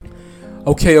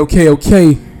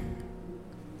Okay.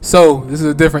 So, this is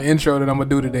a different intro that I'm going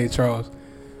to do today, Charles.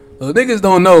 So, niggas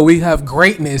don't know we have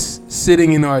greatness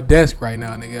sitting in our desk right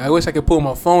now, nigga. I wish I could pull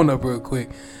my phone up real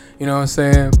quick. You know what I'm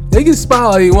saying? They can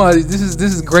smile all you want. This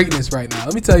is greatness right now.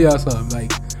 Let me tell y'all something.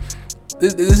 Like,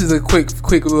 this is a quick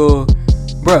little...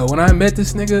 Bro, when I met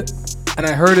this nigga and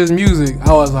I heard his music,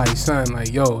 I was like, son,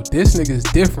 like, yo, this nigga's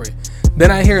different. Then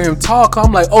I hear him talk,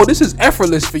 I'm like, oh, this is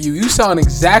effortless for you. You sound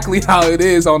exactly how it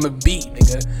is on the beat,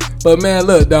 nigga. But man,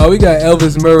 look, dog, we got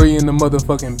Elvis Murray in the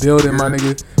motherfucking building, my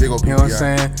nigga. You know what I'm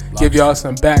saying? Give y'all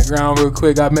some background real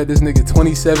quick. I met this nigga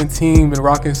 2017, been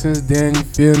rocking since then, you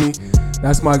feel me?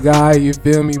 That's my guy, you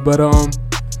feel me? But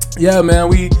yeah, man,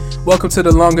 welcome to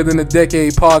the Longer Than a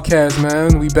Decade podcast,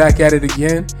 man. We back at it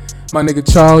again. My nigga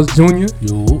Charles Jr.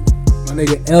 Yo. My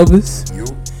nigga Elvis. Yo.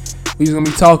 We just gonna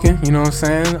be talking, you know what I'm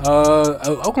saying?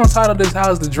 I'm gonna title this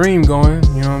 "How's the Dream Going?"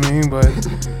 You know what I mean? But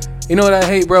you know what I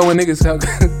hate, bro? When niggas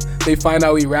they find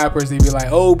out we rappers, they be like,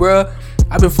 "Oh, bro,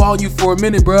 I've been following you for a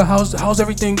minute, bro. How's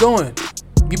everything going?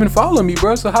 You been following me,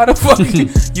 bro? So how the fuck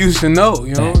you should know?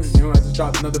 You know, I just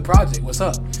dropped another project. What's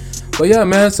up?" But yeah,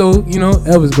 man. So you know,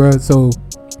 Elvis, bro. So.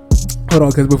 Hold on,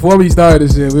 because before we started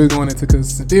this shit, we were going into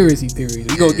conspiracy theories.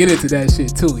 We gonna get into that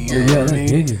shit too, you know what I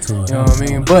mean? You know what I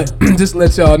mean? But just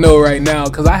let y'all know right now,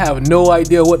 because I have no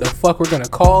idea what the fuck we're gonna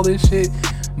call this shit.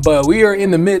 But we are in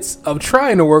the midst of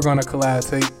trying to work on a collab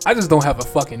tape. I just don't have a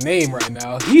fucking name right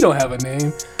now. He don't have a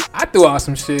name. I threw out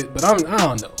some shit, but I don't know.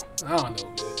 I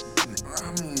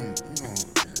mean, you know,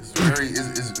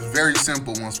 it's very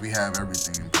simple once we have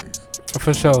everything in place.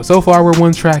 For sure. So far, we're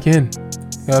one track in.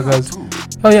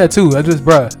 Oh yeah, two. I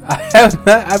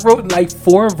wrote like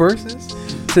 4 verses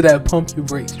to that Pump Your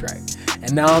Brakes track,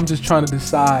 and now I'm just trying to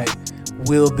decide,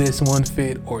 will this one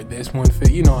fit or this one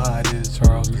fit? You know how it is,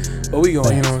 Charles. But we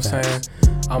going, you know what I'm saying?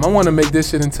 I want to make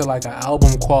this shit into like an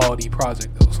album quality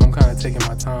project though, so I'm kind of taking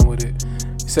my time with it,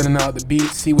 setting out the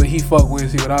beats, see what he fuck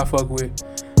with, see what I fuck with,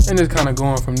 and just kind of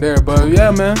going from there. But yeah,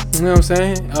 man, you know what I'm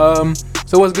saying?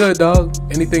 So what's good, dog?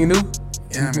 Anything new?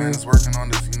 Yeah, man, it's working on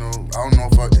this. You know, I don't know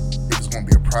if it's gonna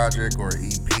be a project or an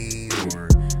EP or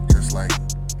just like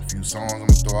a few songs I'm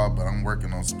gonna throw out, but I'm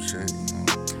working on some shit, you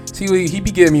know. See, he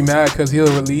be getting me mad because he'll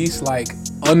release like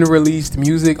unreleased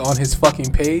music on his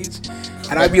fucking page,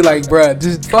 and I'd be like, bruh,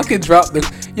 just fucking drop the.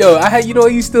 Yo, you know,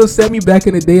 you still sent me back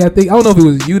in the day. I don't know if it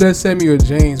was you that sent me or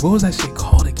James. What was that shit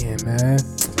called again, man?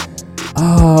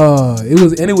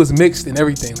 It was mixed and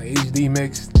everything, like HD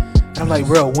mixed. I'm like,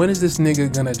 bro, when is this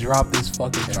nigga gonna drop this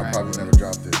fucking track? I probably never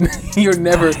dropped it. You're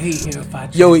never. I hate him if I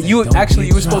Yo, you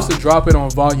were supposed to drop it on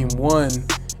volume 1,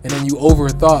 and then you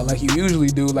overthought like you usually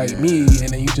do, like me, and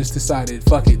then you just decided,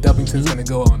 fuck it, Dubbington's gonna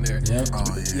go on there. Yep. Oh,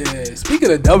 yeah.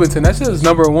 Speaking of Dubbington, that shit is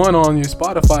number 1 on your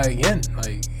Spotify again.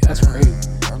 Like, that's crazy.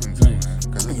 Dubbington,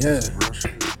 man. 'Cause it's real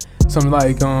shit. Some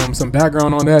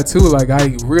background on that too. Like,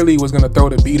 I really was gonna throw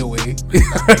the beat away.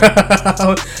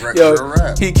 Yo,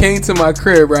 he came to my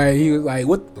crib, right? He was like,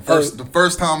 "What?" The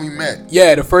first time we met.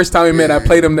 Yeah, the first time we met, I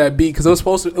played him that beat because it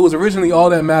was originally All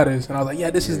That Matters, and I was like, "Yeah,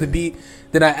 this is the beat."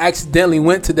 Then I accidentally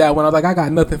went to that one. I was like, "I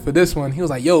got nothing for this one." He was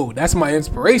like, "Yo, that's my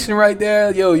inspiration right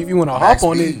there. Yo, if you want to hop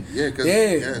on it,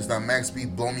 it's that Max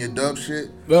Beat Blow Me a Dub shit."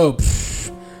 Yo,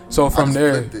 so from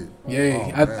there,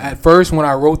 at first when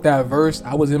I wrote that verse,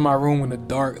 I was in my room in the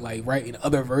dark, like writing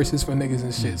other verses for niggas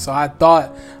and shit. So I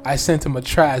thought I sent him a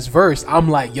trash verse. I'm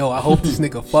like, yo, I hope this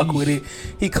nigga fuck with it.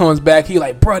 He comes back, he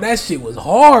like, bro, that shit was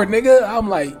hard, nigga. I'm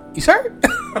like, you sure?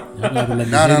 No,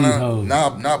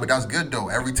 but that's good though.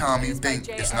 Every time you think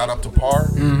it's not up to par,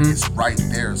 it's right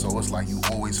there. So it's like you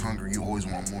always hungry, you always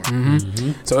want more.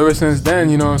 So ever since then,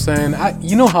 you know what I'm saying?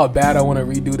 You know how bad I want to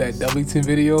redo that Dubbington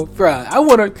video? Bruh, I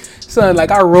want to, son,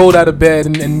 like I rolled out of bed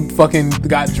and fucking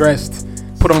got dressed,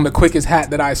 put on the quickest hat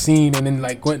that I seen, and then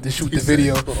like went to shoot the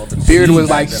video. Beard was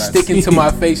like sticking to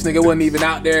my face, nigga. Wasn't even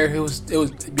out there. It was,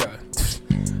 yeah.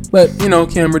 But, you know,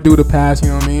 camera do the pass, you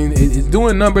know what I mean? It's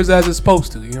doing numbers as it's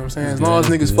supposed to, you know what I'm saying? As long as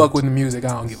niggas fuck with the music, I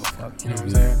don't give a fuck, you know what I'm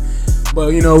saying? But,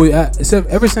 you know,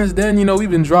 ever since then, you know,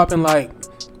 we've been dropping like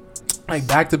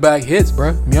back-to-back hits,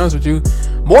 bro. To be honest with you.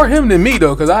 More him than me,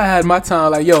 though, because I had my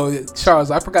time like, yo,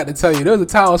 Charles, I forgot to tell you, there was a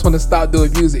time I was going to stop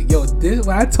doing music. Yo, when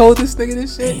I told this nigga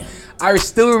this shit, I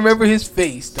still remember his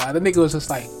face, dog. The nigga was just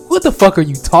like, what the fuck are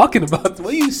you talking about?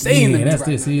 What are you saying to me? That's right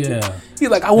this, yeah. He's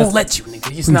like, I won't let you,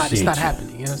 nigga. It's not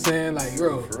happening. You know what I'm saying? Like,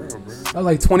 bro. That was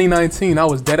like 2019. I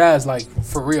was dead ass, like,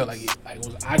 for real. Like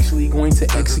was actually going to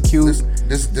execute.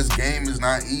 This game is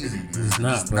not easy. It's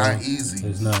not easy.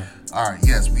 It's not. All right,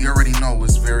 yes, we already know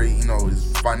it's very,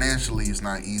 financially it's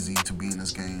not easy to be in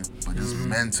this game, but just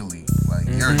mentally, like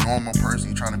you're a normal person,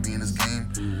 you're trying to be in this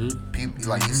game. People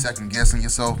like you second guessing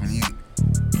yourself, and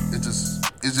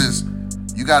it's just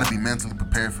you gotta be mentally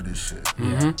prepared for this shit.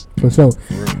 For sure.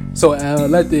 So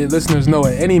let the listeners know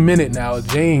at any minute now,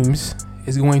 James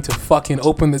is going to fucking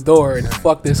open the door and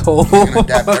fuck this whole. He's gonna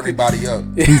dap everybody up.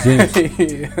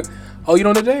 Yeah. Oh, you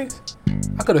don't know James?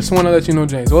 I could have sworn I let you know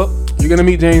James. Well, you're gonna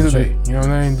meet James today. You know what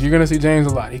I mean? You're gonna see James a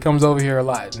lot. He comes over here a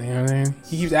lot. You know what I mean?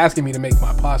 He keeps asking me to make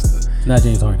my pasta. It's not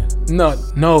James Harden.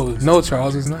 No,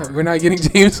 Charles. It's not. We're not getting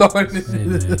James Harden.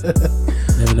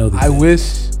 Never know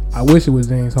this. I wish it was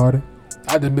James Harden.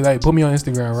 I'd just be like, put me on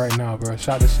Instagram right now, bro.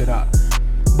 Shout this shit out.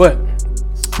 But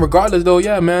regardless, though,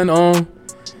 yeah, man.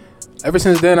 Ever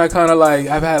since then, I kind of like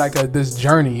I've had like this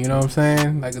journey. You know what I'm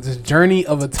saying? Like this journey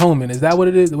of atonement. Is that what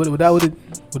it is? Would that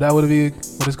be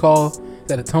what it's called? Is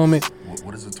that atonement?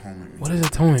 What does atonement mean? What does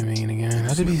atonement mean again?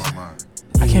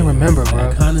 I can't remember, bro.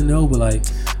 I kind of know, but like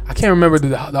I can't remember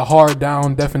the hard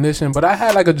down definition. But I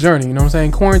had like a journey. You know what I'm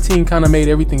saying? Quarantine kind of made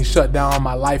everything shut down.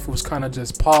 My life was kind of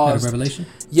just paused. Revelation.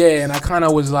 Yeah, and I kind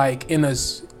of was like in a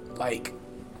like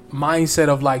mindset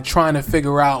of like trying to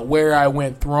figure out where I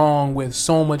went wrong with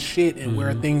so much shit and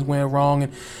where things went wrong,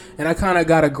 and I kind of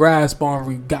got a grasp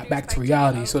on got back to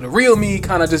reality. So the real me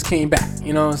kind of just came back.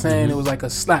 You know what I'm saying? It was like a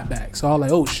slapback. So I was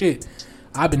like, oh shit,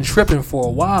 I've been tripping for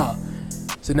a while.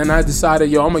 So then I decided,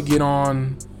 yo, I'm gonna get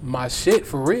on my shit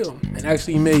for real and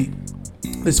actually make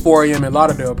this 4 a.m. in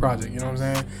Lauderdale project. You know what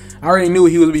I'm saying? I already knew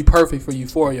he would be perfect for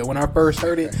Euphoria. When I first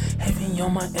heard it, hey, man, yo,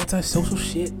 my antisocial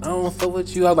shit, I don't fuck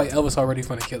with you. I was like, Elvis already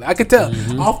finna kill it. I could tell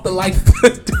off the like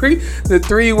the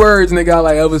three words, nigga, I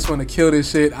like Elvis finna kill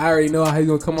this shit. I already know how he's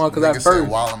gonna come on because I first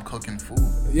while I'm cooking food.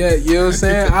 Yeah, you know what I'm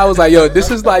saying? I was like, yo, this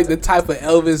is like the type of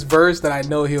Elvis verse that I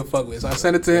know he'll fuck with. So I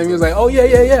sent it to him. He was like, oh,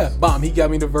 yeah. Bomb. He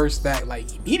got me the verse back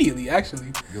like immediately,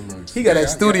 actually. He got that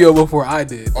studio before I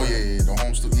did. Oh, yeah. The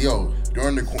home studio.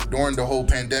 During the whole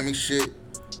pandemic shit,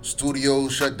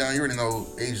 studios shut down. You already know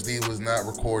HD was not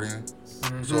recording.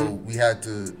 So we had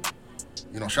to,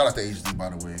 shout out to HD, by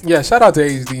the way. Yeah, shout out to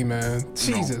HD, man.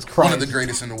 Jesus Christ. One of the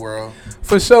greatest in the world.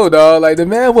 For sure, dog. Like, the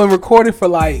man wasn't recording for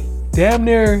like damn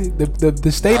near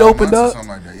the state opened up.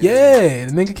 Like that, yeah,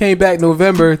 the nigga came back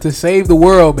November to save the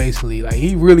world, basically. Like,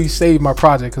 he really saved my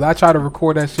project because I tried to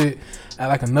record that shit at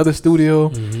like another studio,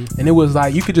 and it was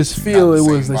like you could just feel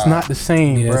it's not the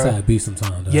same. Yeah, bro. That's how it be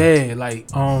sometimes. Though. Yeah, like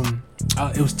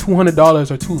it was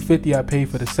 $200 or $250 I paid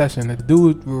for the session. The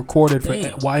dude recorded for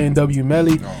YNW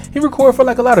Melly. He recorded for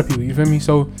like a lot of people. You feel me?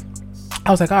 So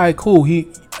I was like, all right, cool. He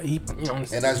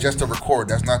and that's just to record.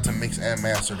 That's not to mix and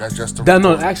master. That's just to record.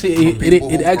 No, actually,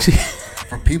 it actually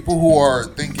for people who are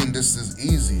thinking this is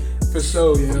easy. For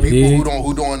sure, yeah. For people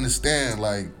who don't understand,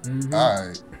 like, all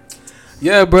right.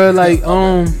 Yeah, bro. Like,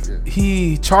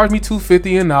 he charged me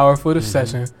 $250 an hour for the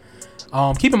session.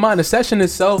 Keep in mind, the session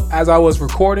itself, as I was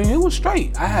recording, it was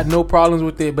straight. I had no problems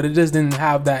with it, but it just didn't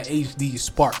have that HD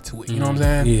spark to it. You know what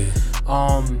I'm saying?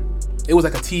 Yeah. It was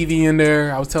like a TV in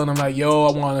there. I was telling him like, yo,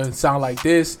 I want to sound like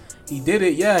this. He did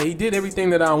it. Yeah, he did everything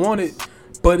that I wanted,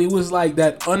 but it was like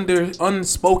that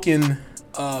unspoken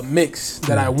mix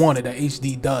that I wanted that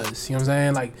HD does. You know what I'm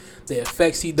saying? Like the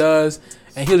effects he does.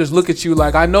 And he'll just look at you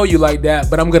like, I know you like that,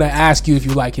 but I'm going to ask you if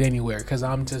you like it anywhere. Because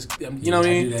I'm just, you know what I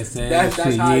mean? That's how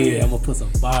I'm going to put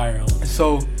some fire on it.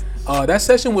 So that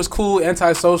session was cool.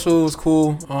 Antisocial was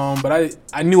cool. But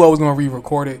I knew I was going to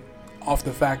re-record it off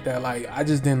the fact that, like, I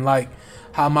just didn't like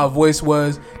how my voice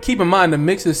was. Keep in mind, the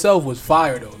mix itself was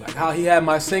fire, though. Like, how he had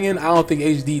my singing, I don't think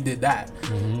HD did that.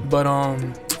 But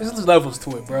there's levels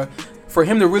to it, bro. For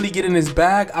him to really get in his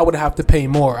bag, I would have to pay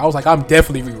more. I was like, I'm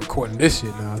definitely re-recording this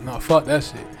shit now. No, fuck that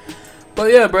shit.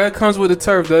 But yeah, bro, it comes with the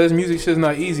turf, though. This music shit's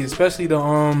not easy, especially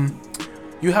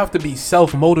you have to be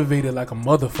self-motivated like a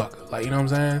motherfucker. Like, you know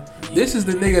what I'm saying? This is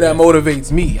the nigga that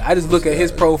motivates me. I just look at his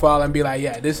profile and be like,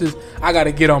 yeah, I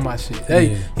gotta get on my shit.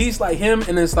 Hey, he's like him,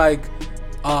 and it's like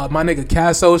my nigga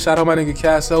Casso. Shout out my nigga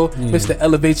Casso. Mr.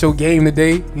 Elevate Your Game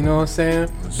today. You know what I'm saying?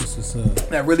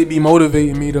 That really be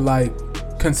motivating me to like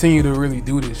continue to really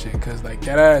do this shit, cause like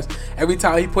that ass, every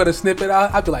time he put a snippet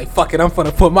out, I'd be like, fuck it, I'm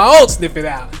finna put my own snippet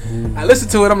out. I listen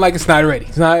to it, I'm like, it's not ready.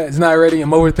 It's not ready. I'm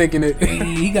overthinking it.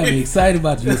 He got me excited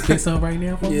about you. Spit something right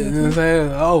now for me. You know what I'm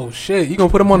saying? Oh shit, you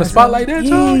gonna put him on the spot like that,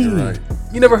 Charles? Right.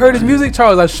 You never heard his music,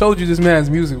 Charles? I showed you this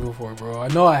man's music before, bro. I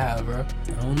know I have, bro.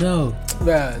 I don't know.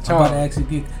 Yeah, Charles. I'm about to actually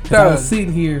get. Cause I was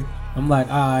sitting here. I'm like,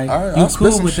 all right, you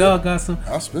cool, but dog got some.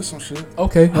 I'll spit some shit.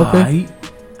 Okay.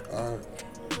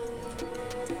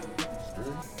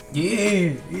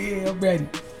 Yeah, I'm ready.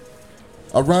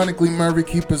 Ironically, Murray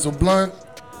keepers a blunt.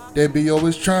 They be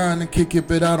always trying to kick it,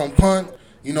 but I don't punt.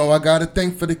 You know, I gotta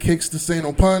thank for the kicks to say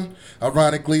no pun.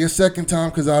 Ironically, a second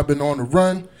time, cause I've been on the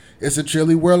run. It's a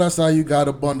chilly world outside, you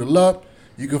gotta bundle up.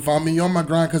 You can find me on my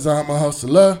grind, cause I'm a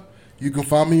hustler. You can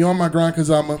find me on my grind, cause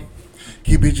I'ma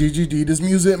keep it GGD. This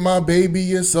music, my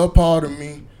baby, it's a part of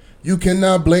me. You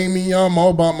cannot blame me, I'm all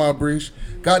about my breach.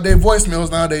 Got their voicemails,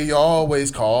 now they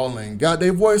always calling. Got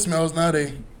their voicemails, now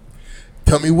they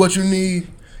tell me what you need.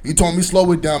 You told me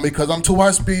slow it down because I'm too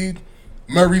high speed.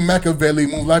 Murray Machiavelli,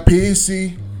 move like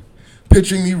PC.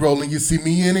 Picturing me rolling, you see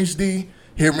me in HD.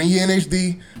 Hear me in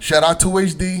HD. Shout out to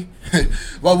HD.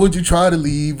 Why would you try to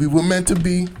leave? We were meant to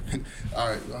be. All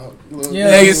right.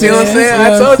 Yeah, you see what I'm saying?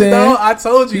 I told you, though. I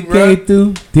told you, bro. Came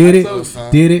through, did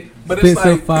it. But it's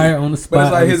like fire on the spot. But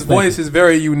it's like his voice is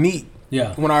very unique.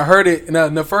 Yeah. When I heard it, now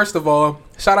first of all,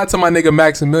 shout out to my nigga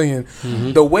Maximilian.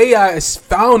 Mm-hmm. The way I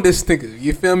found this nigga,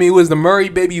 you feel me? It was the Murray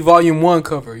Baby Volume 1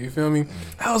 cover, you feel me?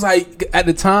 I was like, at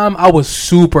the time, I was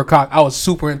super cocked. I was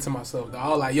super into myself. I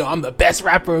was like, yo, I'm the best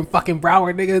rapper in fucking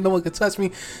Broward, nigga. No one can touch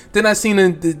me. Then I seen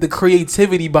the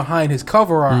creativity behind his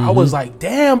cover art. Mm-hmm. I was like,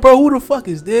 damn, bro, who the fuck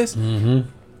is this? Mm-hmm.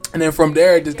 And then from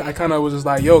there, I kind of was just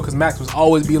like, yo, because Max was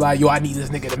always be like, yo, I need this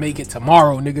nigga to make it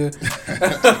tomorrow, nigga.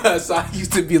 So I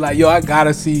used to be like, yo, I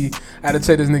gotta check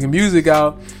this nigga music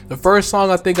out. The first song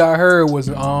I think I heard was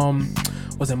it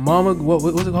Mama? What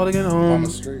was it called again?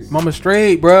 Mama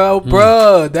Straight, bro.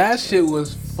 Bruh, that shit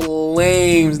was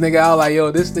flames, nigga. I was like,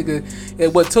 yo, this nigga.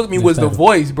 What took me was the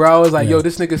voice, bro. I was like, yo,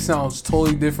 this nigga sounds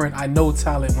totally different. I know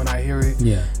talent when I hear it.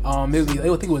 Yeah. I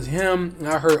think it was him. And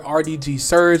I heard RDG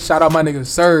Surge. Shout out my nigga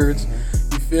Surge.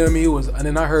 You feel me? And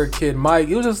then I heard Kid Mike.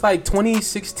 It was just like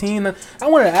 2016. I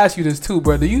wanted to ask you this too,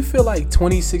 bro. Do you feel like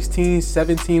 2016,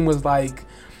 17 was like?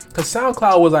 Cause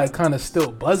SoundCloud was like kind of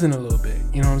still buzzing a little bit,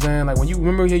 you know what I'm saying? Like when you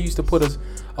remember he used to put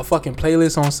a fucking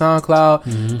playlist on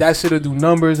SoundCloud, that should have do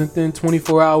numbers within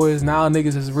 24 hours. Now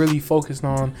niggas is really focused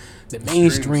on the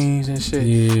mainstreams and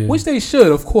shit, which they should,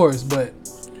 of course. But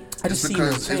I just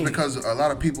it's because a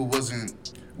lot of people wasn't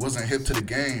hip to the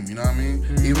game, you know what I mean?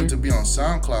 Even to be on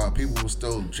SoundCloud, people were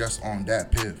still just on that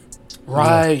piff.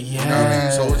 Right? You know what I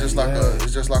mean? So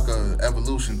it's just like a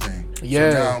evolution thing.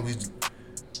 Yeah. So now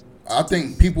I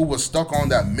think people were stuck on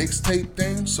that mixtape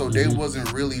thing, so they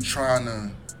wasn't really trying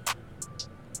to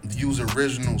use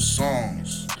original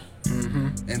songs.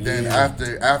 And then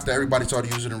after everybody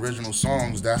started using original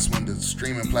songs, that's when the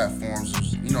streaming platforms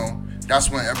was, that's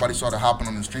when everybody started hopping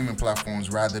on the streaming platforms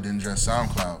rather than just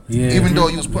SoundCloud. Even though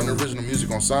you was putting original music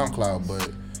on SoundCloud,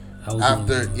 but I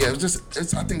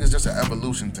think it's just an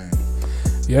evolution thing.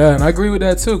 Yeah, and I agree with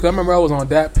that too. Cause I remember I was on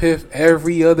Dat Piff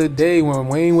every other day when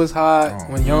Wayne was hot,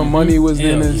 when Young Money was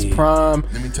in his prime.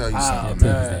 Let me tell you something,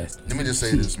 man. Let me just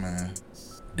say this, man.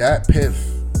 Dat Piff.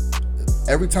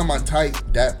 Every time I type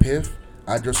Dat Piff,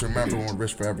 I just remember when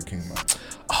Rich Forever came out.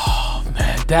 Oh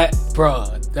man, that's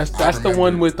the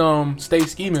one with Stay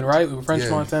Scheming, right? With French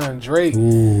Montana and Drake.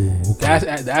 Ooh, okay.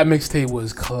 That mixtape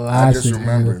was classic. I just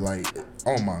remember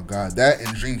oh my god, that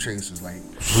and Dream Chasers, Dream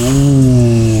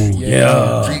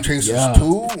Chasers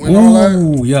 2 and all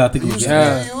that. Yeah, I think it was.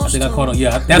 I think I caught up.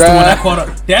 Yeah, that's the one I caught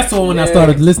up. That's the one when I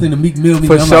started listening to Meek Mill.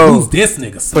 For sure. Like, who's this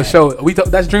nigga? For sure.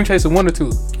 That's Dream Chaser 1 or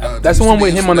 2. That's the one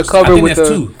with him on the cover with the.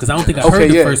 Two, because I don't think I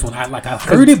heard the first one. I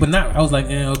heard it, but not. I was like,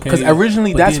 okay. Because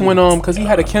originally that's when because he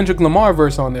had a Kendrick Lamar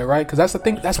verse on there, right? Because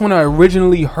that's when I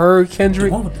originally heard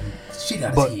Kendrick. The one with the shit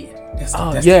out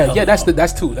his head.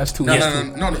 That's two. That's two. No.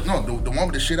 The one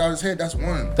with the shit out of his head. That's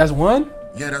one. That's one.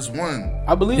 Yeah, that's one.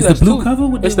 I believe it's that's the blue two.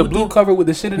 Cover. It's the blue cover with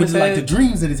the shit in his head. Like the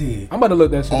dreams in his head. I'm about to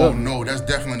look that shit up. Oh no, that's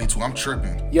definitely two. I'm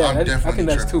tripping. Yeah, I think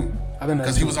that's two. I think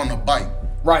that's because he was on the bike.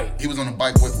 Right. He was on the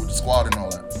bike with the squad and all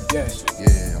that. Yes.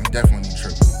 Yeah, I'm definitely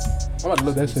tripping. I'm about to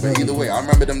look that shit up. But either way, I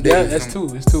remember them days. Yeah, that's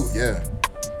two. It's two. Yeah.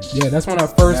 Yeah, that's when I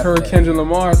first heard Kendrick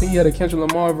Lamar. I think he had a Kendrick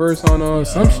Lamar verse on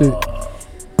some shit.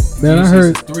 Man, I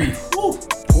heard 3.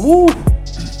 Ooh.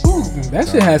 That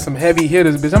shit had some heavy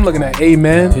hitters, bitch. I'm looking at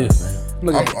Amen. Oh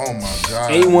my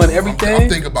god. A1 everything. I'm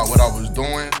thinking about what I was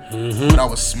doing, what I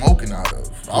was smoking out of.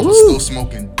 I was still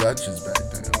smoking Dutches back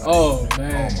then. Oh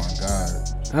man. Oh my god.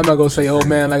 I'm not gonna say old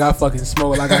man like I fucking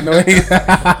smoke like I know.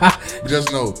 But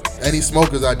just know, any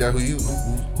smokers out there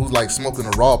who's like smoking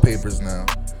the raw papers now.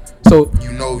 So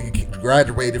you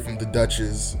graduated from the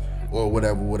Dutches or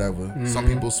whatever. Some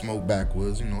people smoke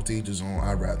backwards, to each his own.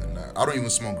 I'd rather not. I don't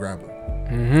even smoke grabber.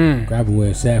 Grabber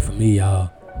where it's at for me, y'all.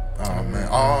 Oh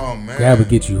man. Grabber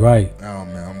get you right. Oh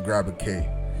man, I'm grabber K.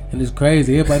 And it's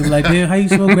crazy. Everybody be like, man, how you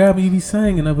smoke grabber? You be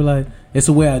singing. I be like, it's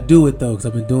the way I do it though, because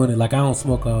I've been doing it. Like I don't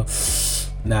smoke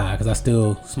because I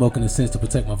still smoke in a sense to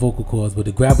protect my vocal cords. But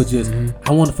the grabber just,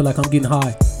 I want to feel like I'm getting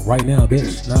high right now,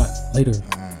 bitch, not later.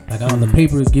 Like the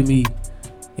papers give me,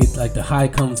 it's like the high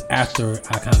comes after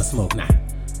I kind of smoke. Nah.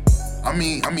 I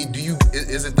mean,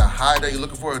 is it the high that you're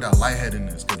looking for or that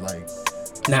lightheadedness? Cause like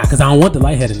Nah, because I don't want the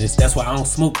lightheadedness. That's why I don't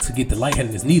smoke to get the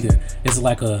lightheadedness neither. It's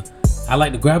like I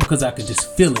like to grab it because I can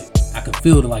just feel it. I can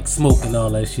feel the like smoke and all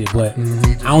that shit. But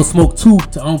I don't smoke I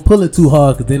don't pull it too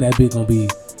hard because then that bitch gonna be.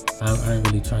 I ain't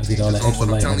really trying to get all that extra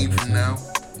What I'm telling you lightheadedness. from now,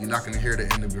 you're not gonna hear the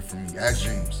end of it from me. Ask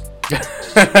James. You're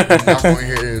not gonna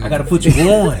hear the end I of gotta it. put you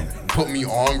on. Put me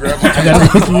on, grab my I gotta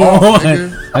put you on.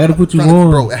 I gotta put you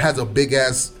on. Bro, it has a big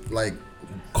ass like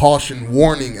caution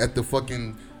warning at the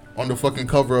fucking on the fucking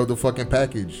cover of the fucking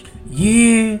package.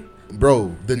 Yeah.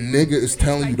 Bro, the nigga is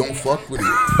telling you don't fuck with it.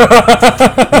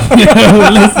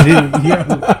 Listen.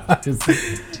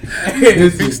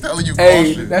 He's telling you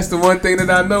Hey, caution. that's the one thing that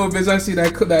I know, bitch. I see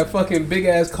that fucking big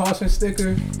ass caution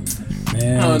sticker.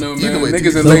 Man. I don't know, Either man. way,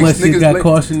 Niggas so and So lakes, much shit niggas, got lake,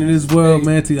 caution in this world, Hey.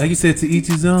 man. Like you said, to each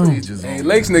his own. He just hey, on.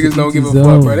 lakes niggas don't give a Each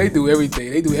fuck, his bro. own. They do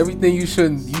everything. They do everything you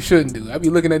shouldn't do. I be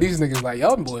looking at these niggas like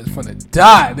y'all boys finna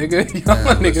die, nigga. Y'all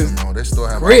Man, listen, niggas. bro, they still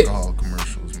have Grit. alcohol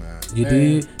commercials, man. You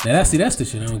did? Now that's the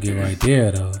shit I don't get right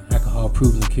there though. Alcohol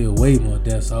proven to kill way more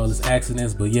deaths, all this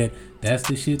accidents, but yet that's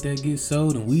the shit that gets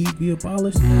sold and weed be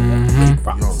abolished. Yo, we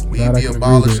That I be can agree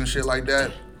abolished with. and shit like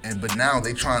that. But now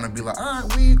they trying to be like, all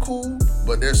right, we cool.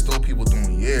 But there's still people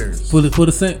doing years. For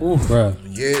the same,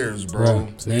 bruh. Years, bro.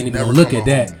 Bruh. They ain't even Never gonna look come at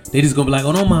that. home. They just gonna be like,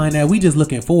 oh, don't mind that. We just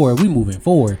looking forward. We moving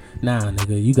forward. Nah,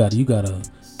 nigga, you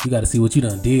gotta see what you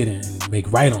done did and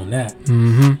make right on that.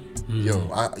 Yo,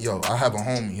 I have a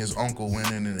homie. His uncle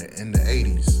went in the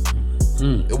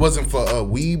 80s. It wasn't for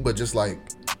weed, but just like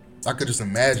I could just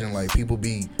imagine like people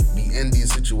be in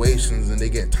these situations and they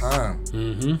get time.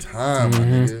 Time, my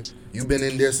nigga. You been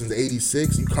in there since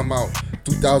 '86. You come out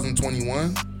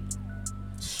 2021.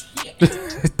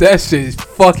 That shit is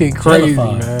fucking crazy,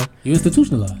 Nullified. man. You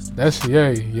institutionalized. That shit,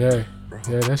 yeah.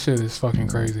 That shit is fucking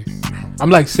crazy. I'm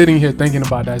like sitting here thinking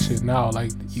about that shit now.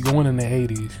 Like you going in the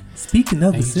 80s. Speaking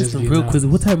of And the you just system, get real out. quick,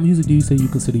 what type of music do you say you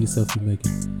consider yourself to be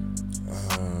making?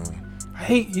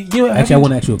 Hey, you know, Actually, I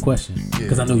want to ask you a question Yeah.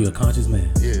 because I know you're a conscious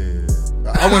man. Yeah. Do you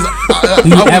I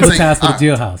wouldn't advertise say- for the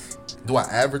jailhouse? Do I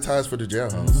advertise for the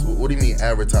jailhouse? What do you mean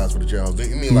advertise for the jailhouse? Do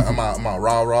you mean like I'm out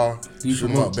rah You shoot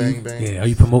 'em up, bang bang? Yeah, are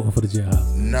you promoting for the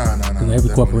jailhouse? Nah.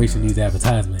 Every corporation needs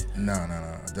advertisement. Nah.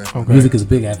 Definitely. Okay. Music is a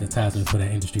big advertisement for that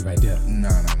industry right there. Nah.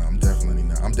 I'm definitely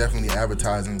not. I'm definitely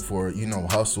advertising for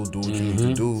hustle, do what you need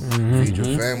to do, feed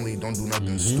your family, don't do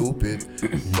nothing stupid.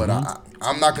 But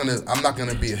I'm not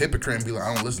gonna be a hypocrite and be like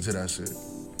I don't listen to that shit.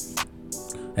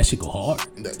 That shit go hard.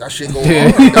 That shit go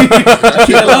hard. That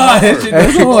shit go hard. That shit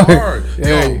That shit go hard.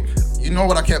 Hey. Yo, you know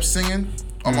what I kept singing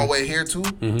on my way here too?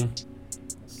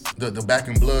 The Back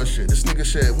in Blood shit. This nigga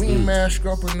said we ain't mashed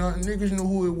up or nothing. Niggas knew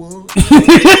who it was.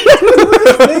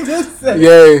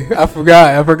 Yeah, I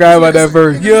forgot about that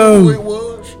verse. Niggas knew who it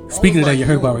was. I Speaking of was that, you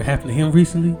heard yo. about what happened to him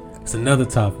recently? It's another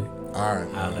topic. All right.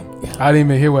 I didn't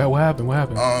even hear what happened. What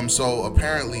happened? So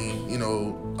apparently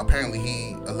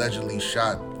he allegedly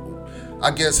shot. I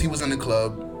guess he was in the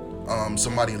club.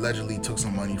 Somebody allegedly took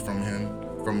some money from him,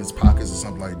 from his pockets or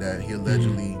something like that. He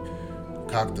allegedly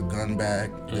cocked the gun back.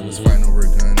 They was fighting over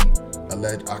a gun.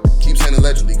 I keep saying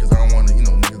allegedly because I don't want to,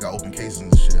 niggas got open cases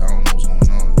and shit. I don't know what's going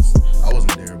on. I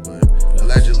wasn't there, but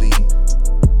allegedly,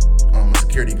 a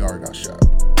security guard got shot.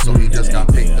 So he just got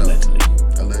picked up.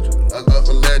 Allegedly.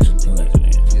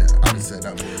 Yeah, I just said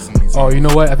that. Oh, you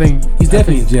know what? I think He's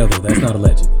definitely in jail though. That's not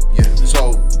alleged. Yeah,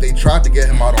 so they tried to get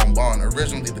him out on bond.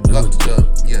 Originally, the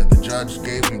judge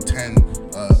gave him 10.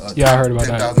 Yeah, I heard about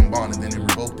that. 10,000 bond, and then they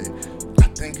revoked it. I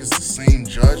think it's the same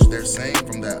judge. They're saying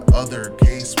from that other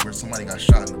case where somebody got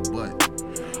shot in the butt.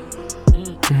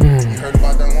 You heard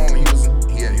about that one? When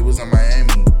he was in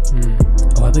Miami.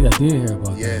 Oh, I think I did hear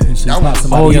about Yeah, that. He that popped was-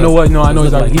 somebody Oh, you else. know what? No, I know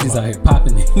It looked like exactly he just what out here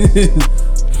popping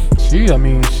it. Gee, I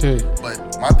mean, shit. But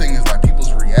my thing is like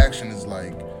people's reaction is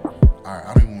like, all right,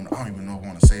 I don't even know if I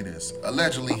want to say this.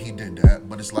 Allegedly, he did that,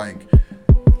 but it's like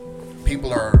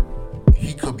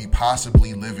he could be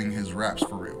possibly living his raps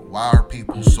for real. Why are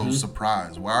people so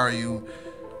surprised? Why are you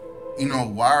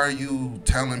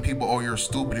telling people, oh, you're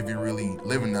stupid if you're really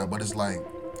living that? But it's like,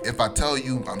 if I tell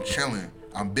you I'm chilling,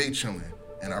 I'm big chilling,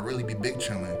 and I really be big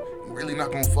chilling, you're really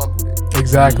not gonna fuck with it.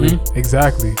 Exactly.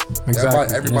 Everybody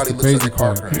That's looks the at the crazy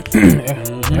car part.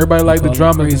 crash. Everybody like the Call it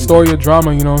drama, the crazy. story of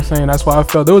drama. You know what I'm saying? That's why I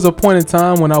felt there was a point in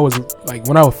time when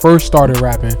I first started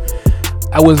rapping.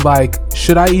 I was like,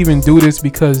 should I even do this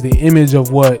because the image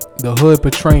of what the hood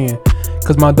portraying?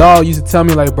 Because my dog used to tell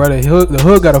me like, brother, the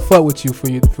hood gotta fuck with you for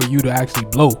you to actually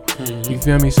blow. You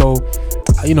feel me? So,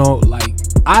 like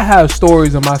I have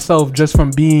stories of myself just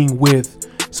from being with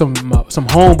some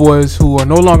homeboys who are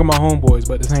no longer my homeboys,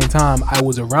 but at the same time I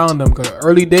was around them. Because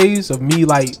early days of me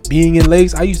like being in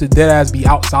Lakes, I used to dead ass be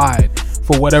outside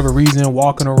for whatever reason,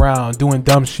 walking around, doing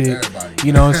dumb shit. Everybody.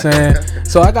 You know what I'm saying?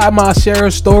 So I got my share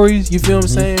of stories, you feel what I'm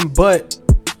saying? But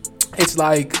it's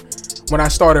like when I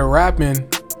started rapping,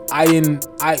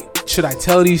 should I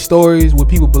tell these stories? Would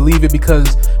people believe it?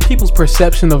 Because people's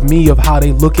perception of me, of how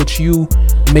they look at you,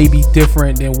 may be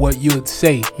different than what you would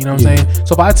say. You know what I'm saying?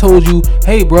 So if I told you,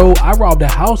 hey bro, I robbed a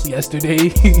house yesterday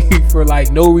for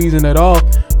like no reason at all,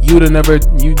 you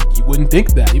wouldn't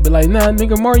think that. You'd be like, nah,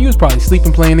 nigga, Martin, you was probably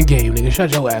sleeping playing the game, nigga.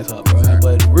 Shut your ass up, bro.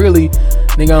 But really,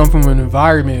 nigga, I'm from an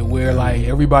environment where like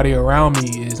everybody around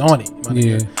me is on it. My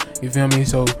nigga. You feel me?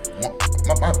 So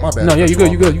my bad. No, yeah, you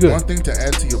good. One thing to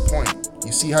add to your point.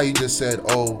 You see how you just said,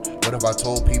 oh, what if I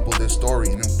told people this story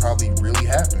and it probably really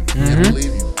happened? They didn't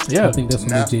believe you. Yeah. I think that's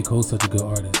what makes J. Cole such a good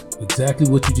artist. Exactly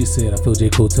what you just said. I feel J.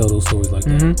 Cole tell those stories like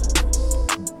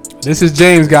that. This is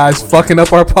James, guys, fucking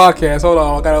up our podcast. Hold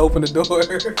on, I gotta open the door. All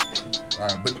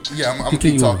right, but yeah, I'm gonna keep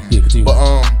Continue talking. on. Yeah, continue. But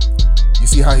you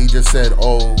see how he just said,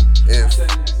 oh, if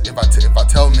I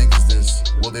tell niggas this,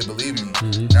 will they believe me?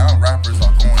 Now rappers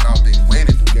are going out there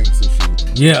waiting for gangster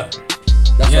shit. Yeah.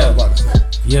 That's what I was about to say.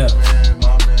 Yeah. Man,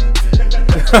 my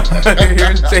man.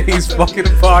 Here's James fucking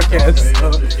podcast.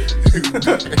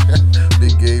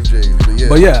 Big Gabe James.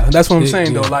 But yeah, that's what I'm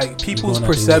saying yeah. though. Like people's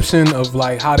perception of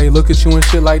like how they look at you and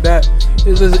shit like that,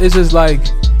 it's just like,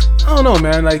 I don't know,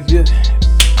 man. Like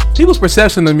people's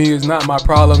perception of me is not my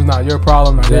problem, not your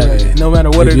problem, not theirs, no matter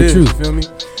what it is. You feel me?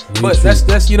 But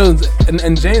that's you know,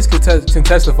 and James can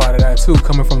testify to that too,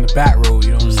 coming from the back road.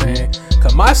 You know what I'm saying?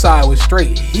 Cause my side was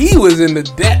straight. He was in the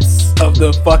depths of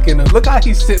the fucking. Look how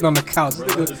he's sitting on the couch,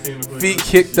 feet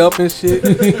kicked up and shit.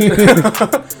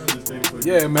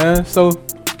 Yeah, man. So,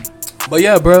 but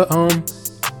yeah, bro. I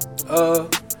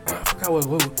forgot what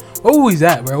were we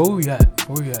at, bro? Where we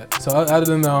at? So other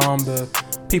than the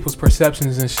people's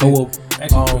perceptions and shit. Oh, well,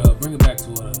 actually, bring it back to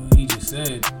what he just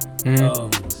said.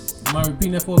 Am I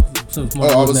repeating that for?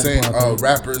 I was saying,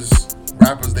 rappers,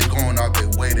 they going out their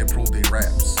way to prove they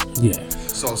raps. Yeah.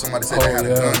 So if somebody said they had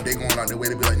a gun, they going out their way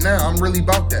to be like, nah, I'm really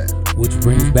about that. Which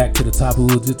brings back to the topic we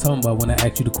were just talking about when I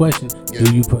asked you the question: do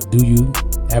you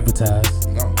advertise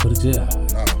for the jail?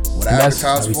 No. What I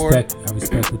advertise for? I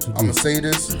respect what you do. I'm gonna say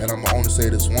this, and I'm gonna only say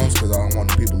this once because I don't want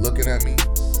the people looking at me.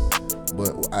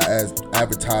 But I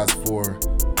advertise for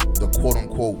the quote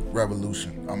unquote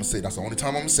revolution. I'm gonna say that's the only time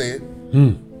I'm gonna say it.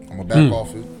 I'm gonna back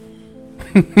off it.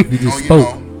 You just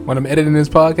spoke. When I'm editing this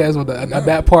podcast with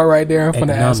that part right there, I'm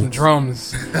finna add some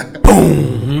drums.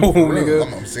 Boom, nigga. I'm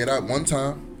gonna say that one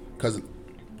time because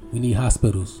we need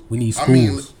hospitals, we need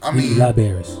schools, we need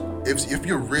libraries. If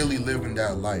you're really living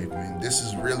that life, man, this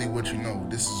is really what you know.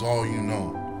 This is all you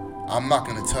know. I'm not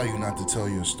gonna tell you not to tell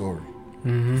your story.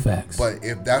 Facts. But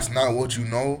if that's not what you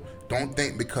know, don't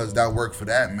think because that worked for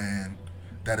that man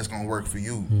that it's gonna work for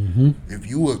you. If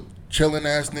you a chilling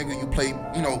ass nigga, you play,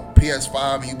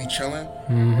 PS5 and you be chilling,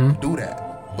 do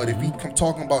that. But if you come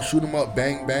talking about shoot 'em up,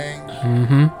 bang bang,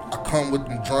 I come with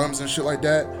them drums and shit like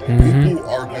that, people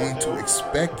are going to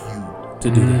expect you to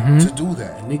do that. To do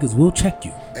that. And niggas will check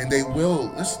you. And they will.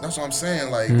 That's what I'm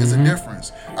saying. Like, there's a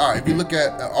difference. All right, if you look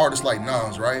at an artist like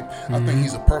Nas, right? I think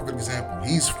he's a perfect example.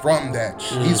 He's from that.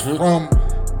 He's from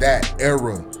that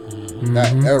era.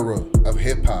 That era of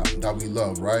hip hop that we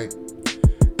love, right?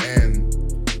 And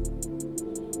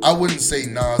I wouldn't say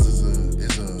Nas is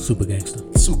a super gangster,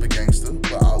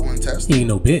 but I wouldn't test him. He ain't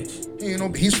no bitch.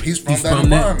 He's from that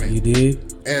environment. You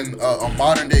did. And a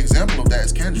modern day example of that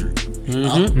is Kendrick.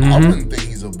 I wouldn't think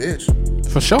he's a bitch.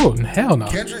 For sure, hell no.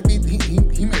 Kendrick,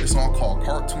 he made a song called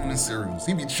Cartoon and Cereals.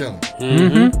 He be chilling.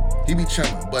 He be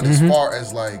chilling. But as far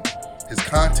as like his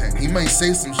content, he may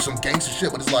say some gangster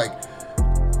shit, but it's like,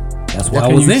 that's what I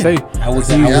was in. I was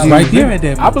right there at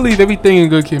that moment. I believe everything in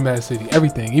Good Kid, Mad City.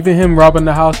 Everything, even him robbing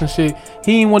the house and shit.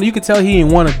 He ain't want. You could tell he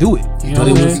didn't want to do it. You know what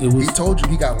I'm saying? He told you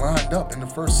he got lined up in the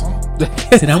first song.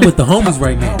 Said I'm with the homies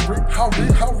right now. How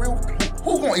real?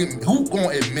 Who gonna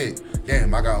admit?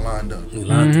 Damn, I got lined up.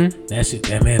 That shit.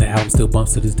 That man, the album still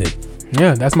bumps to this day.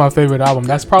 Yeah, that's my favorite album.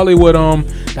 That's probably what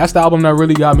that's the album that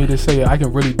really got me to say I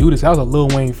can really do this. That was a Lil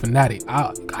Wayne fanatic.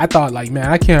 I thought like,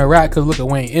 man, I can't rap because look at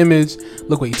Wayne image,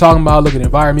 look what he talking about, look at the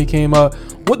environment he came up.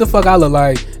 What the fuck I look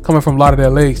like coming from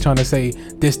Lauderdale Lakes trying to say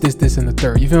this and the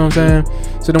third. You feel what I'm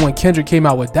saying? So then when Kendrick came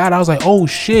out with that, I was like, oh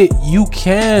shit, you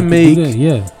can make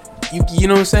you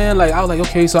know what I'm saying? Like I was like,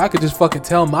 okay, so I could just fucking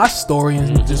tell my story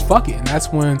and just fuck it. And that's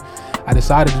when I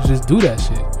decided to just do that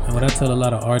shit. And when I tell a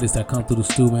lot of artists that come through the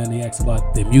studio, man, they ask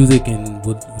about their music and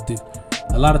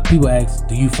a lot of people ask,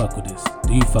 do you fuck with this?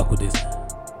 Do you fuck with this?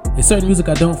 There's certain music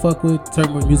I don't fuck with,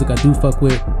 certain music I do fuck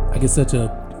with. I get such a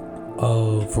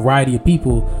variety of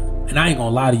people, and I ain't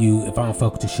gonna lie to you if I don't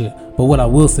fuck with your shit. But what I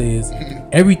will say is,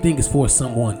 everything is for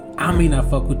someone. I may not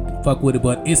fuck with it,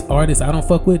 but it's artists I don't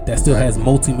fuck with that still has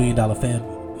multi-million dollar fan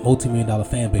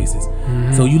bases.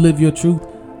 Mm-hmm. So you live your truth.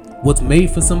 What's made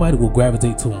for somebody will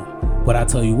gravitate to them. But I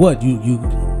tell you what,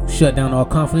 you shut down all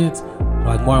confidence.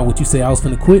 Like Martin, what you say, I was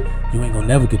finna quit. You ain't gonna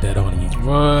never get that on again.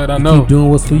 What I You know. keep doing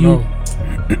what's for you.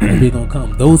 They gonna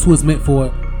come. Those who it's meant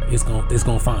for, it's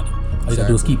gonna find them. All you gotta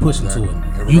do is keep pushing to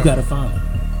it. You gotta find them.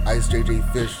 Ice JJ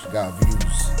Fish got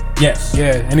views. Yes.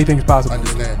 Yeah, anything's possible.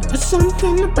 Understand that. There's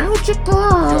something about you, Yo, girl.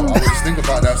 I always think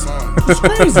about that song. It's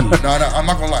crazy. No, I'm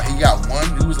not gonna lie. He got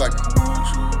one. He was like,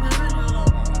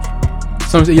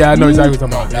 Yeah, I know exactly what you're talking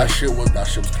no, about. that shit was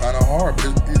kind of hard.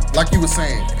 But it, like you were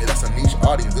saying, that's a niche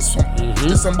audience. This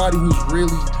is somebody who's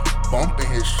really bumping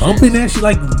his shit. Bumping that shit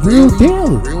like real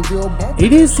deal. Real deal bumping.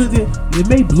 It is. It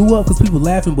may blew up because people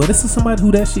laughing, but this is somebody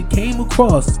who that shit came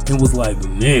across and was like,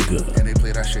 nigga. And they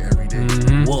play that shit every day.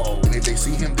 Mm-hmm. Whoa. And if they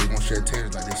see him, they gonna shed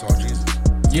tears like they saw Jesus.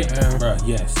 Yeah, bro.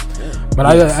 Yes. But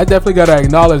I definitely gotta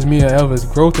acknowledge Mia Elvis'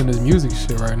 growth in this music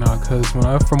shit right now. Cause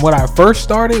from when I first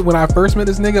started, when I first met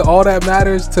this nigga, All That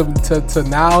Matters to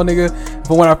now, nigga.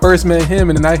 But when I first met him,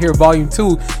 and then I hear Volume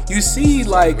 2, you see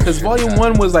like, cause Volume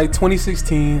 1 was like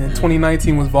 2016 and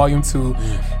 2019 was Volume 2.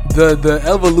 The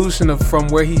evolution of from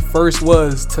where he first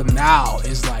was to now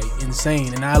is like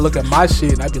insane. And I look at my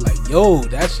shit and I be like, yo,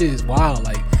 that shit is wild.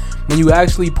 Like, when you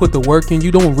actually put the work in,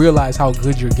 you don't realize how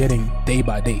good you're getting day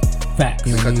by day. Facts.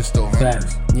 Because it's still hungry.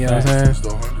 Facts. You know what I'm saying? It's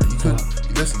still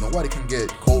hungry. Listen, nobody can get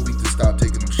Kobe to stop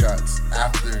taking them shots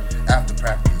after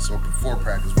practice or before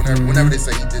practice. Whenever they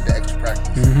say he did the extra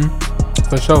practice.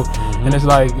 For sure. And it's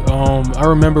like, I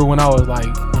remember when I was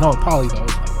probably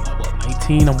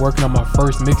 19, I'm working on my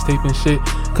first mixtape and shit.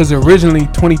 Cause originally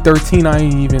 2013,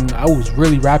 I was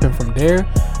really rapping from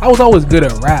there. I was always good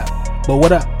at rap.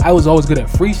 But I was always good at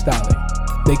freestyling.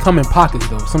 They come in pockets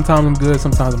though. Sometimes I'm good,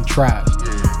 sometimes I'm trash.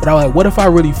 But I was like, what if I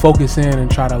really focus in and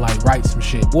try to like write some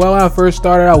shit? Boy, when I first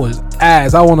started, I was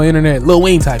ass. I was on the internet, Lil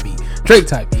Wayne type beat, Drake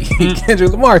type beat,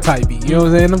 Kendrick Lamar type beat. You know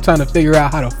what I'm saying? I'm trying to figure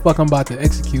out how the fuck I'm about to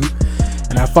execute.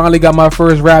 And I finally got my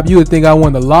first rap. You would think I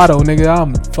won the lotto, nigga.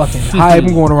 I'm fucking hype.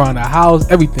 I'm going around the house,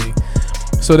 everything.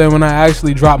 So then when I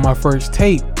actually dropped my first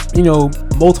tape, you know,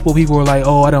 multiple people were like,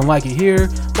 oh, I don't like it here.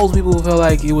 Most people felt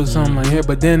like it was something like here.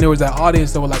 But then there was that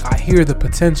audience that were like, I hear the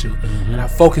potential. And I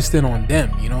focused in on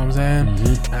them. You know what I'm saying?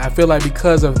 And I feel like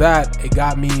because of that, it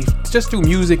got me, just through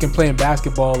music and playing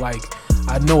basketball, like,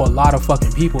 I know a lot of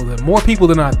fucking people, more people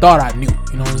than I thought I knew.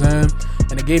 You know what I'm saying?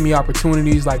 And it gave me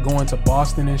opportunities like going to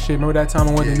Boston and shit. Remember that time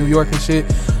I went to New York and shit?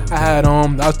 I had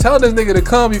I was telling this nigga to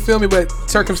come, you feel me? But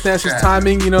circumstances,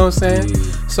 timing, you know what I'm saying?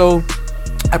 So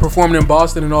I performed in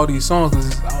Boston and all these songs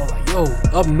because I was like, yo,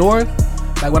 up north,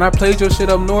 like when I played your shit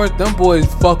up north, them boys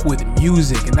fuck with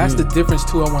music. And that's the difference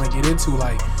too I want to get into,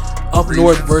 like up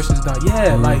north versus down.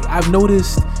 Yeah, like I've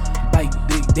noticed like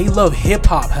they love hip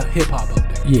hop up there.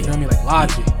 You know what I mean? Like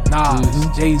Logic,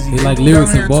 Nas, Jay-Z. They like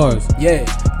lyrics and bars. Yeah.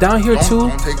 Down here too.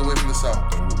 Don't take away from the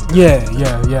South. Yeah.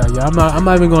 I'm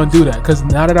not even gonna do that because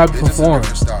now that I perform,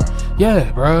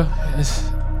 yeah, bro.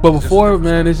 But before,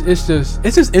 man, it's just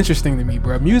interesting to me,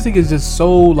 bro. Music is just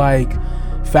so like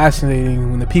fascinating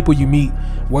when the people you meet,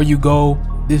 where you go,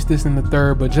 this and the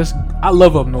third. But just I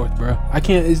love up north, bro. I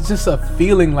can't. It's just a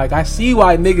feeling. Like I see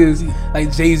why niggas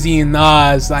like Jay-Z and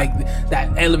Nas, like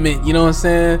that element. You know what I'm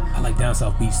saying? I like down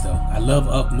south beats though. I love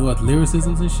up north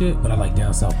lyricisms and shit, but I like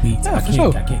down south beats. Yeah,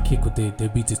 I can't kick with their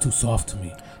beats. It's too soft to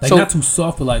me. Like not too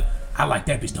soft, but like I like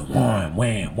that bitch. The wham,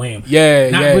 wham, wham. Yeah,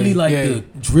 not really like the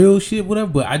drill shit, whatever.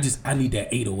 But I need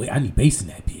that 808. I need bass in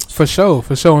that bitch. For sure.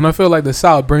 And I feel like the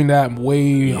South bring that a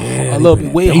little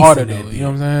bit way harder though. You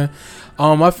know what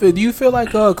I'm saying? Do you feel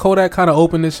like Kodak kind of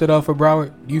opened this shit up for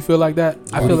Broward? Do you feel like that?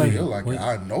 I feel like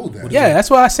I know that. Yeah, that's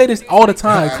why I say this all the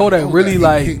time. Kodak really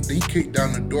like he kicked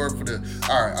down the door for the.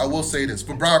 All right, I will say this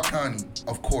for Broward County,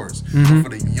 of course, but for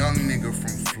the young nigga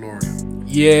from Florida.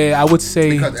 Yeah, I would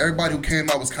say because everybody who came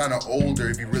out was kind of older.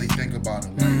 If you really think about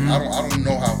it, like I don't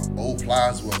know how old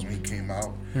Plies was when he came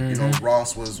out. You know,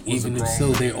 Ross was even a if grown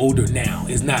so, they're older now.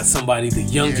 It's not somebody the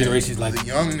young generation's like the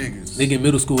young niggas. Nigga in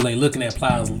middle school ain't looking at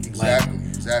Plies exactly.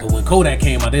 But when Kodak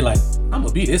came out, they like, I'm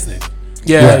gonna beat this nigga.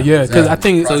 Yeah, because I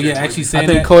think so. Yeah, actually saying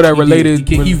I think Kodak related.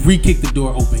 He re-kicked the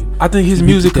door open. I think his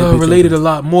music related a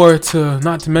lot more to.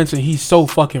 Not to mention, he's so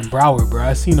fucking Broward, bro.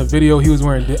 I seen a video. He was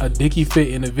wearing a Dickie fit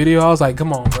in the video. I was like,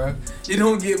 come on, bro. You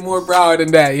don't get more Broward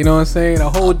than that. You know what I'm saying? A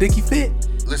whole Dickie fit.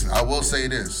 Listen, I will say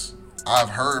this. I've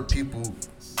heard people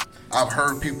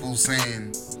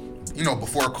saying, you know,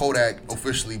 before Kodak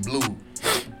officially blew,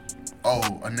 oh,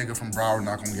 a nigga from Broward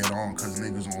not gonna get on because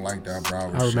niggas don't like that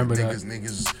Broward I remember shit. that.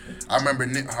 Niggas. I remember,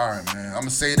 all right, man, I'm gonna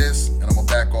say this and I'm gonna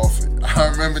back off it. I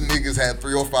remember niggas had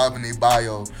 305 in their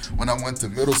bio when I went to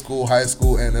middle school, high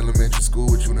school, and elementary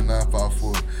school with you in the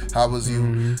 954. How was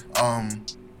you?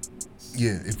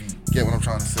 Yeah, if you get what I'm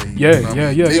trying to say. Yeah, you know what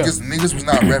I mean? Niggas was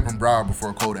not repping Broward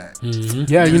before Kodak. Yeah,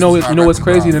 Niggas you know was what? not What's repping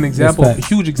crazy? Broward. An example, a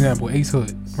huge example. Ace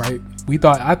Hood, right? We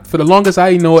thought for the longest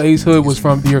I didn't know Ace Hood was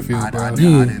from Deerfield, bro. I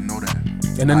didn't know that.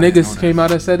 And the niggas came out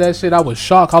and said that shit. I was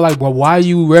shocked. I was like, bro, why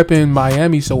you repping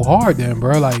Miami so hard then,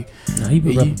 bro? Like, nah, he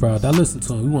been rapping, bro. I listened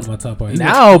to him. He one of my top artists.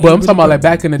 Now, but I'm talking about like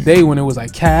back in the day when it was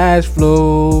like Cash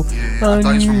Flow. Yeah, I thought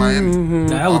he was from Miami. Nah,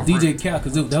 that was DJ Cal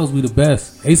because that was we the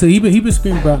best. He said he been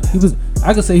screaming about.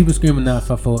 I could say he been screaming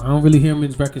 954. I don't really hear him in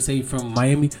his record say he from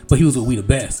Miami, but he was with We the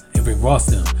Best and Rick Ross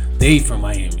them. They from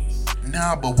Miami.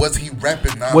 Nah, but was he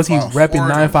repping 954? Was he repping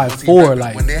 954?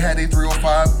 Like when they had a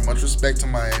 305, much respect to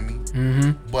Miami.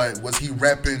 But was he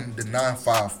repping the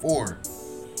 954?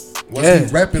 Was he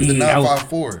repping the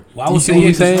 954? Why I would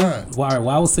say yeah? Why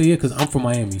I would say yeah? Because I'm from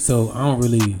Miami, so I don't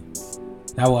really.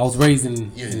 I was raised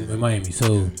in Miami,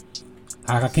 so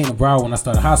I came to Broward when I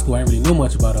started high school. I didn't really know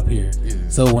much about up here. Yeah.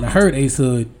 So when I heard Ace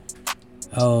Hood,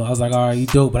 I was like, all right, he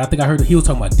dope. But I think I heard he was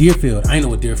talking about Deerfield. I didn't know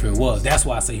what Deerfield was. That's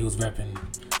why I say he was repping.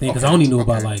 Because I only knew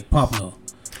about like Pompano.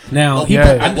 Now he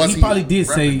probably did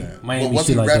say that? Miami was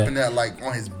shit he like rapping that like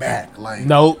on his back, like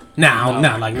no.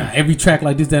 Every track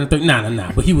like this, that, and third.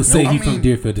 Nah. But he would say from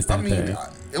Deerfield, this, that, and third.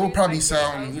 It would probably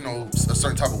sound, a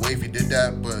certain type of way if he did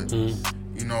that, but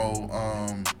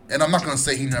and I'm not gonna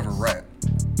say he never rapped.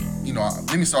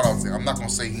 Let me start off saying I'm not gonna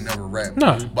say he never rapped.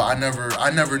 No, but I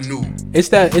never knew. It's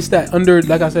that under,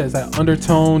 like I said, it's that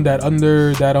undertone, that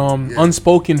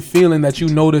unspoken feeling that you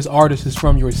know this artist is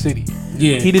from your city.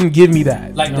 Yeah, he didn't give me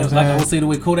that. Like I would say the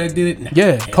way Kodak did it. Nah.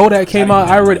 Yeah, Kodak came out.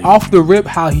 I read off the rip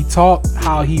how he talked,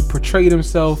 how he portrayed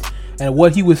himself, and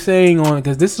what he was saying on.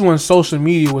 Because this is when social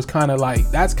media was kind of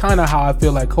like. That's kind of how I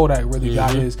feel like Kodak really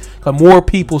got his. Because more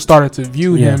people started to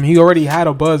view him. He already had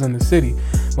a buzz in the city,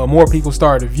 but more people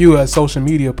started to view as social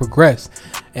media progressed.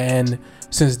 And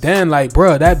since then, like,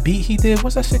 bruh, that beat he did,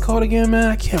 what's that shit called again, man?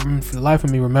 I can't remember for the life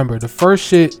of me. Remember the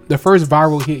first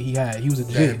viral hit he had. He was a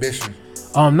jit. Ambition.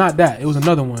 Not that. It was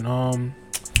another one.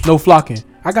 No Flocking.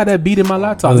 I got that beat in my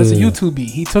laptop. That's a YouTube beat.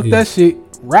 He took that shit,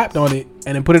 rapped on it,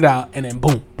 and then put it out, and then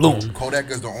boom. Kodak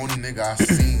is the only nigga I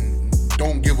seen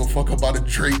don't give a fuck about a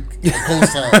Drake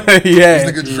co-sign. Yeah.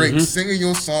 This nigga Drake singing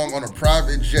your song on a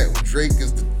private jet when Drake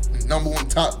is the number one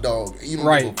top dog. And you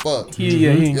don't give a fuck.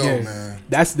 Man.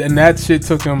 That shit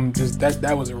took him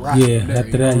that was a rock. Yeah,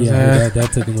 after that,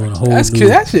 that took him on a whole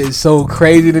that shit is so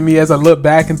crazy to me as I look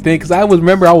back and think, because I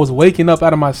was waking up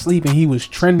out of my sleep and he was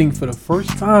trending for the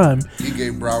first time. He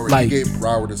gave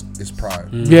Broward his pride.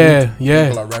 Yeah.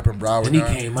 People are rapping Broward. And he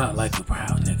came out like a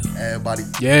proud nigga. Everybody.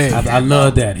 Yeah. I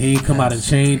love that. He ain't come out and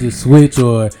change his switch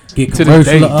or get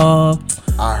commercial.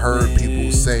 I heard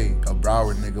people say a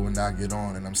Broward nigga would not get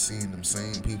on, and I'm seeing them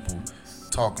same people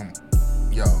talking.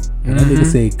 Yo, when that nigga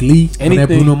said Glee on that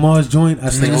Bruno Mars joint, I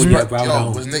said,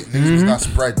 niggas was not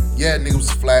spreading. Yeah, niggas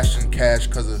was flashing cash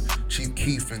because of Chief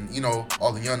Keef and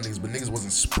all the young niggas, but niggas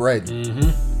wasn't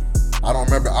spreading. I don't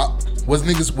remember. Was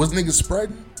niggas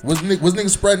spreading? Was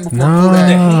niggas spreading before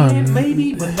that?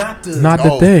 Maybe, but not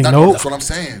the thing. Nope. That's what I'm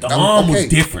saying. The arm was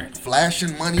different.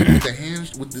 Flashing money with the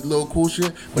hands, with the little cool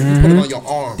shit, but you put it on your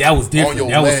arm. That was different. On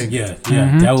your leg.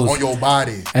 That was on your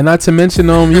body. And not to mention,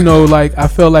 like I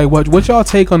feel like what y'all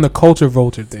take on the culture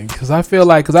vulture thing? Because I feel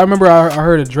like, because I remember I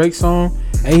heard a Drake song,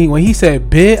 and when he said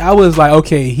 "bit," I was like,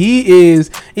 okay, he is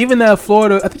even that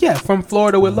Florida. I think From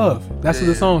Florida with Love. That's what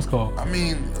the song's called. I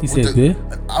mean, he said "bit."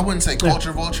 I wouldn't say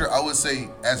culture vulture. I would say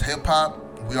as hip hop,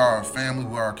 we are a family,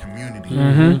 we are a community.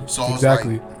 So it's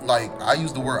like I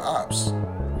use the word ops.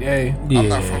 Yeah. I'm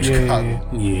not from Chicago.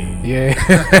 Yeah.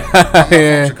 I'm not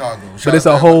from Chicago. But it's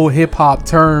a whole hip hop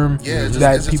term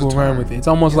that it's people run with it. It's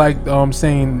almost like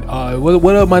saying,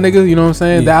 what up, my nigga? You know what I'm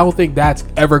saying? I don't think that's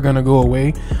ever gonna go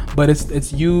away. But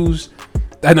it's used.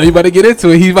 I know you about to get into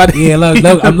it. He's about to.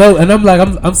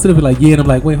 I'm sitting there like, and I'm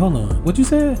like, wait, hold on, what you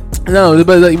said? No,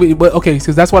 but okay,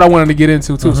 because that's what I wanted to get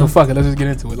into too. So fuck it, let's just get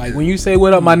into it. Like when you say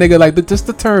 "what up, my nigga," like just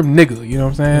the term "nigga," you know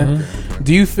what I'm saying?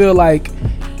 Do you feel like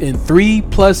in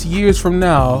 3+ years from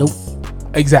now? Nope.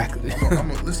 Exactly.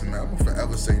 Listen, man, I'm gonna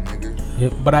forever say "nigga."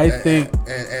 Yep. But I think,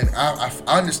 and I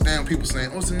understand people saying,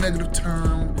 "Oh, it's a negative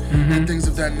term," and things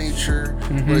of that nature.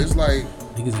 But it's like,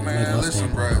 man,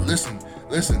 listen, bro, listen.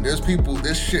 There's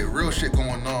real shit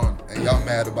going on, and y'all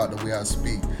mad about the way I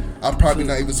speak. I'm probably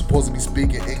not even supposed to be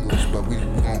speaking English, but we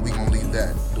gonna leave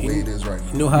that the way it is right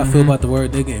now. You know how I feel about the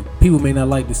word nigga, and people may not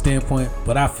like the standpoint,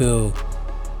 but I feel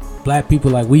black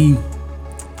people like we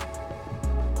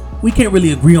can't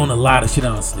really agree on a lot of shit,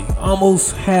 honestly.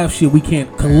 Almost half shit we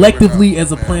can't collectively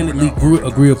as a planet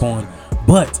agree upon.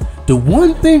 But the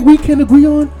one thing we can agree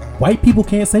on, white people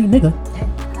can't say nigga.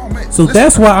 Oh, man. So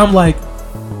that's why I'm like,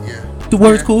 the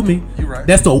word's cool with me. You're right.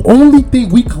 That's the only thing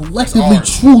we collectively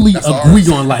truly agree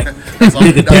on. Like,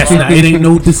 nigga, that's not. It ain't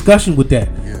no discussion with that.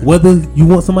 Yeah. Whether you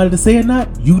want somebody to say it or not,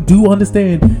 you do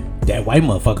understand that white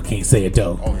motherfucker can't say it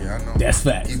though. Oh yeah, I know. That's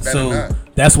fact. He better So not.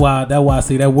 that's why I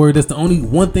say that word. That's the only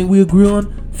one thing we agree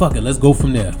on. Fuck it, let's go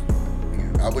from there.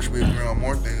 Yeah, I wish we agree on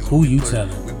more things. Who you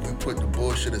telling? We put the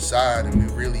bullshit aside, and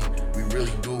we really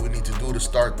do what we need to do to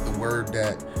start the word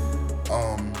that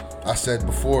I said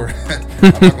before.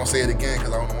 I'm not gonna say it again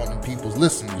because I don't want the people's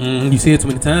listening. You say it too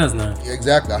many times now. Yeah,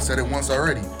 exactly. I said it once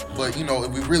already. But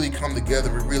if we really come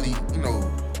together, we really,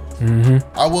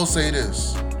 I will say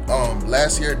this.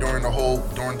 Last year during the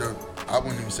I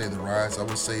wouldn't even say the riots. I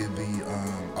would say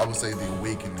the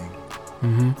awakening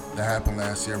that happened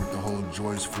last year with the whole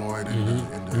George Floyd and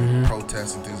the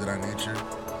protests and things of that nature.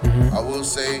 I will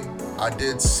say I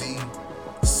did see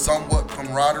somewhat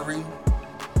camaraderie,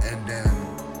 and then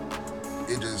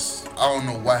it just, I don't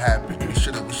know what happened. We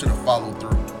should have followed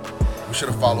through.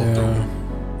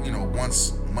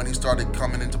 Once money started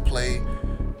coming into play,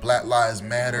 Black Lives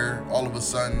Matter. All of a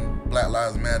sudden, Black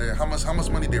Lives Matter. How much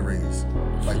money they raised?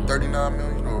 Like 39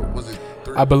 million, or was it?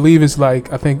 I believe it's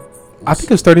like I think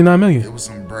it's 39 million. It was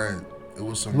some bread.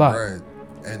 Lot. Bread.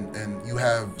 And you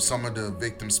have some of the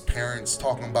victims' parents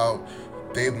talking about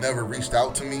they've never reached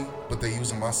out to me, but they're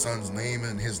using my son's name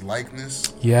and his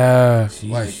likeness. Yeah.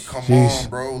 Like, come on,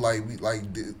 bro.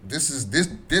 This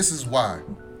is why.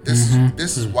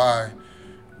 This is why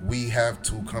we have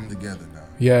to come together now.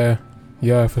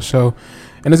 Yeah, for sure.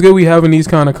 And it's good we having these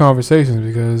kind of conversations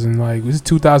because this is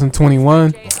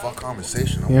 2021. Well, fuck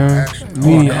conversation. I Yeah. want action. I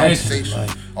Me want action.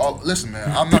 conversation. Listen,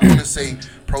 man. I'm not gonna say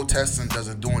protesting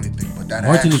doesn't do anything, but that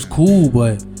Marching action is cool,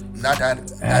 but not that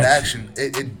action.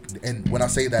 And when I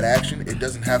say that action, it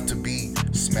doesn't have to be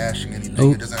smashing anything.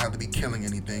 Nope. It doesn't have to be killing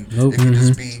anything. Nope. It can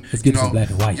just be, Let's get some black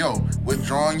and white.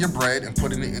 withdrawing your bread and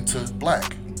putting it into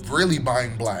black. Really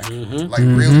buying black.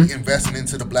 Really investing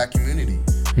into the black community.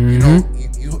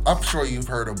 I'm sure you've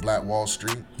heard of Black Wall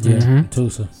Street. Yeah,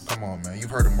 Tulsa. Come on, man. You've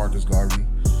heard of Marcus Garvey.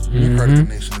 You've heard of the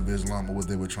Nation of Islam or what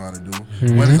they were trying to do.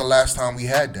 When is the last time we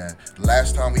had that? The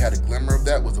last time we had a glimmer of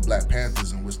that was the Black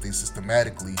Panthers, in which they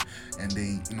systematically and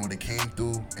they came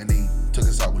through and they took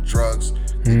us out with drugs.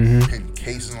 They pinned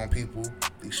cases on people.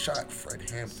 They shot Fred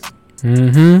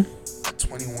Hampton at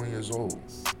 21 years old.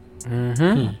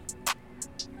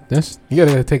 You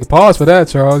gotta take a pause for that,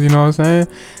 Charles. You know what I'm saying?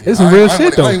 It's some real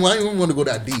shit though. I don't even want to go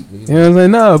that deep. You know what I'm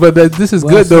saying? No, but this is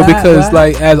good though because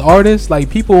as artists,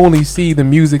 people only see the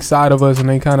music side of us and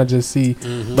they kind of just see,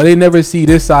 but they never see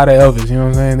this side of Elvis. You know what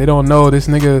I'm saying? They don't know this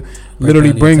nigga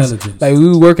literally brings we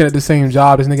were working at the same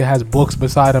job. This nigga has books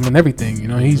beside him and everything. You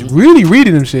know, he's really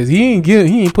reading them shits. He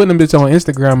ain't putting them bitch on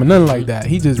Instagram or nothing like that.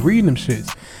 He just reading them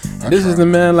shits. And this is the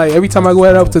man. Every time I go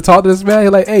out up to talk to this man,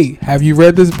 he's like, "Hey, have you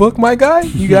read this book, my guy?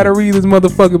 You gotta read this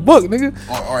motherfucking book, nigga."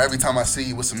 Or every time I see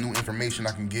you with some new information,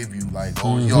 I can give you I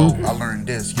learned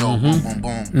this. Boom, boom,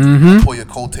 boom. Pull your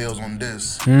coattails on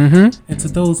this. And to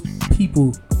those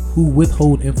people who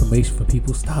withhold information from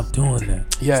people, stop doing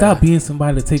that. Yeah. Stop being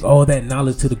somebody to take all that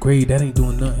knowledge to the grave. That ain't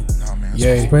doing nothing. Nah, man.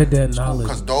 Yeah. Spread that knowledge.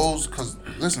 Because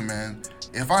listen, man.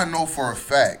 If I know for a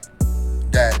fact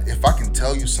that if I can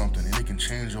tell you something and it can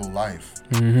change your life,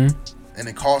 and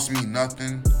it costs me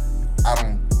nothing, I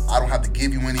don't have to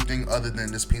give you anything other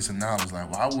than this piece of knowledge.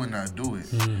 Why wouldn't I do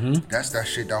it? That's that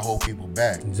shit that hold people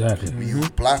back. Exactly. When you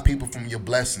block people from your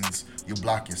blessings, you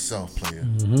block yourself, player.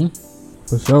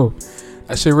 For sure.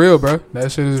 That shit real, bro.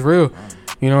 That shit is real.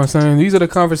 You know what I'm saying? These are the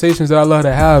conversations that I love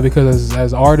to have because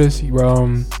as artists,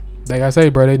 like I say,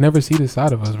 bro, they never see this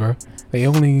side of us, bro. They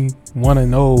only want to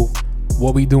know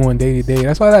what we doing day to day.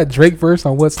 That's why that Drake verse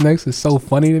on What's Next is so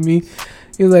funny to me.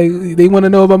 He's like, they want to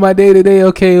know about my day to day.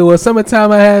 Okay, well,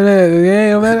 summertime I had that.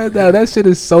 Yeah, man, that shit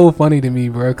is so funny to me,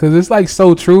 bro. Because it's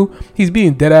so true. He's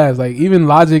being dead ass. Even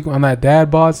Logic on that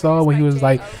Dad Bod song when he was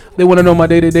like, they want to know my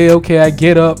day to day. Okay, I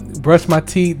get up, brush my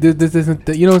teeth. This, and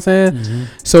that. You know what I'm saying?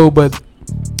 So, but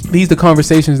these the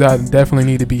conversations that definitely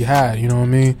need to be had. You know what I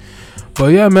mean? But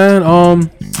yeah, man.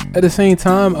 At the same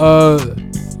time,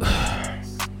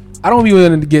 I don't be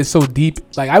willing to get so deep.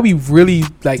 I be really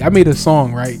I made a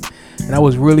song, right? And I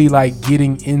was really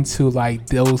getting into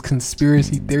those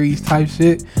conspiracy theories type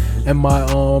shit. and my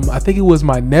I think it was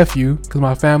my nephew, because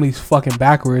my family's fucking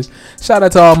backwards. Shout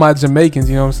out to all my Jamaicans,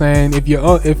 you know what I'm saying?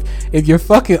 If your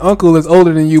fucking uncle is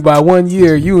older than you by 1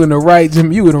 year, you in a real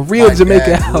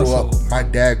Jamaican household. My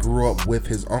dad grew up with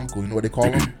his uncle. You know what they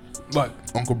call him? What?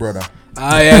 Uncle brother.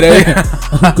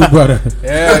 Uncle brother.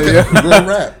 Yeah. Real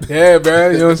rap. Yeah,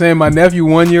 bro. You know what I'm saying? My nephew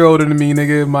 1 year older than me,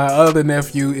 nigga. My other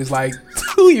nephew is like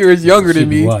 2 years younger than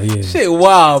me. Wild, yeah. Shit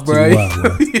wild, bro.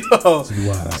 Yo.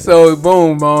 So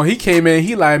boom, bro. He came in.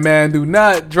 He like, man, do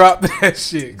not drop that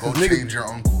shit. Go change your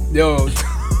uncle. Yo.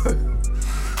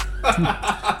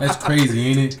 That's crazy,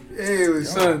 ain't it? Hey,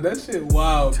 son, that shit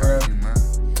wild, bro.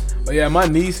 But yeah, my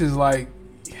niece is like,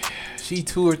 she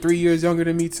 2 or 3 years younger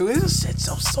than me too. It's shit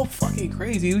so fucking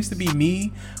crazy. It used to be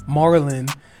me,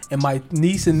 Marlon, and my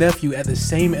niece and nephew at the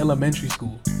same elementary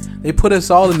school. They put us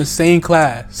all in the same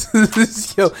class.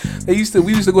 Yo, we used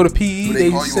to go to PE. Do they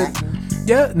call you uncle?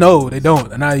 Yeah, no, they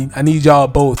don't. And I need y'all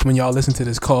both, when y'all listen to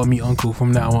this, call me uncle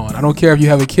from now on. I don't care if you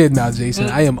have a kid now, Jason.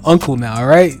 I am uncle now, all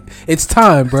right? It's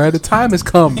time, bro. The time has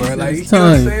come, bro. Like, you know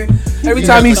what I'm saying? Every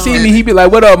time he see me, he be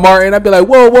like, "What up, Martin?" I be like,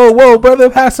 whoa, brother,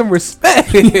 have some respect.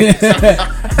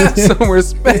 Have some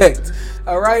respect.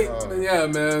 All right? Yeah,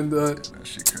 man. That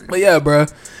shit crazy. But yeah, bro.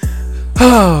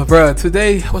 Oh, bro. What's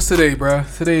today, bro?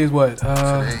 Today is what?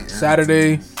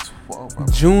 Saturday,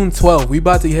 12, June 12th. We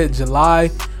about to hit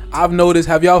July. I've noticed,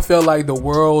 have y'all felt like the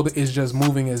world is just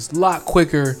moving a lot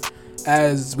quicker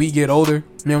as we get older? You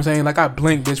know what I'm saying? Like, I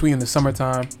blink, bitch, we in the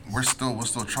summertime. We're still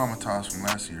traumatized from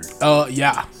last year.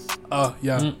 Yeah.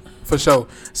 For sure.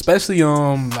 Especially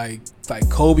like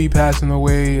Kobe passing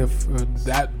away,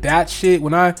 that shit.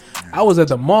 When I was at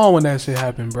the mall when that shit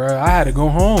happened, bro. I had to go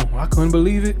home. I couldn't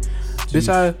believe it. Jeez.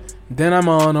 Bitch, then I'm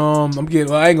on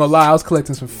I ain't gonna lie, I was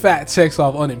collecting some fat checks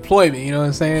off unemployment, you know what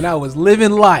I'm saying? I was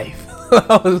living life.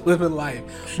 But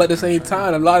at the same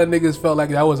time, a lot of niggas felt like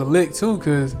that was a lick too,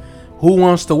 because who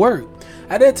wants to work?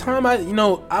 At that time,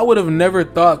 I would have never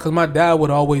thought, because my dad would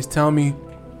always tell me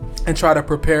and try to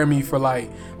prepare me for like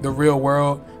the real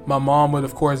world. My mom would,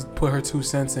 of course, put her 2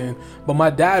 cents in, but my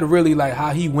dad really, like, how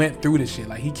he went through this shit.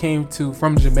 Like, he came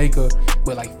from Jamaica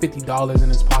with like $50 in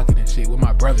his pocket and shit with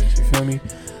my brothers, you feel me?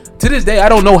 To this day, I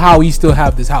don't know how he still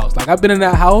have this house. Like, I've been in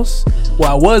that house.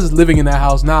 Well, I was living in that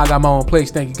house. Now I got my own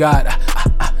place. Thank you, God.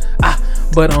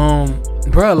 But,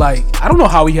 bro, like, I don't know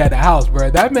how he had the house, bro.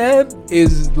 That man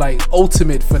is, like,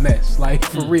 ultimate finesse. Like,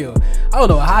 for real. I don't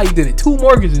know how he did it. 2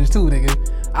 mortgages, too, nigga.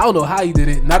 I don't know how he did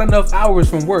it. Not enough hours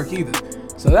from work, either.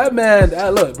 So that man,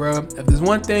 look, bro, if there's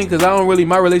one thing, because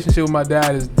my relationship with my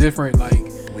dad is different. Like,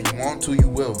 when you want to, you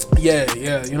will. Yeah.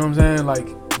 You know what I'm saying? Like,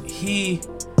 he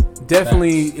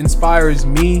definitely inspires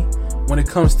me when it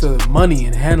comes to money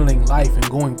and handling life and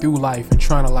going through life and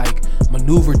trying to like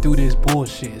maneuver through this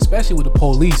bullshit, especially with the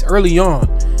police. Early on,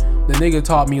 the nigga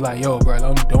taught me like, yo, bro,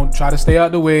 don't try to stay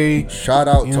out the way. Shout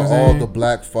out to all the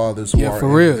black fathers who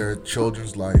are in their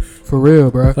children's life. For real,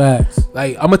 bro. Facts.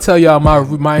 Like, I'm gonna tell y'all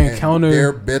my encounter.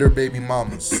 Their better baby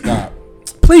mamas. Stop.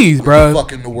 Please, bro.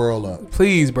 Fucking the world up.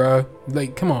 Please, bro.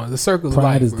 Like, come on, the circle of life.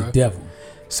 Pride is the devil.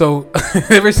 So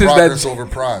ever since Progress over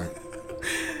pride.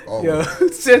 Oh. Yo,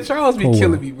 Charles be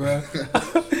killing me, bro.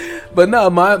 But no,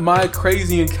 my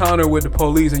crazy encounter with the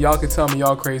police, and y'all can tell me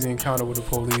y'all crazy encounter with the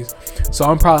police. So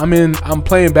I'm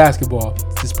playing basketball.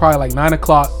 It's probably like 9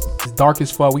 o'clock. It's dark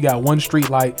as fuck. We got 1 street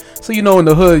light. So in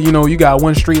the hood, you got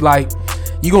 1 street light.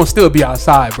 You gonna still be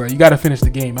outside, bro. You gotta finish the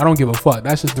game. I don't give a fuck.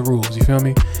 That's just the rules. You feel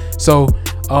me? So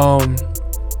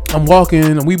I'm walking,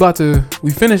 and we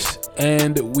finished,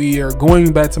 and we are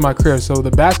going back to my crib. So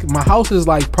my house is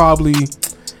like probably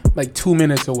like 2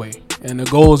 minutes away, and the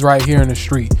goal is right here in the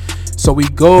street. So we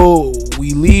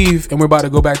leave, and we're about to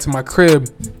go back to my crib.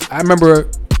 I remember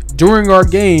during our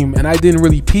game, and I didn't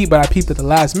really peep, but I peeped at the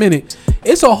last minute.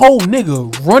 It's a whole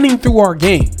nigga running through our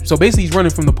game. So basically, he's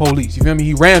running from the police. You feel me?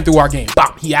 He ran through our game.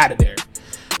 Bam, he out of there.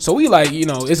 So we like,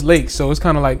 it's late, so it's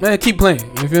kind of like, man, keep playing.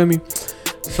 You feel me?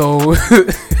 So,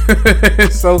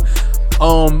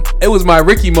 it was my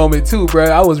Ricky moment too, bro.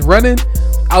 I was running.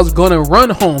 I was gonna run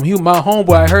home. My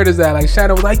homeboy, I heard his that, like,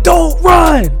 Shadow was like, don't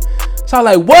run. So I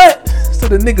was like, what? So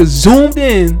the nigga zoomed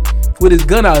in with his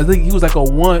gun out. I think he was like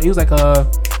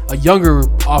a younger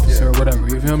officer or whatever.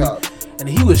 You feel me? And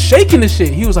he was shaking the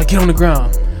shit. He was like, get on the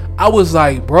ground. I was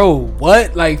like, bro,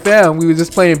 what? Like, fam, we were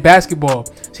just playing basketball.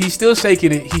 So he's still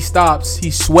shaking it. He stops.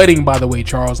 He's sweating, by the way,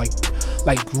 Charles.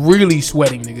 Like really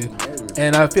sweating, nigga.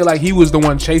 And I feel like he was the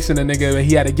one chasing the nigga, and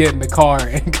he had to get in the car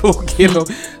and go get him.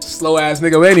 Slow ass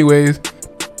nigga. But anyways,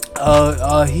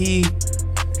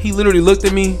 he literally looked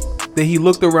at me. Then he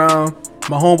looked around.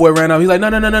 My homeboy ran out. He's like,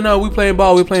 no. We playing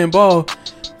ball.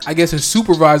 I guess his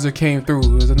supervisor came through.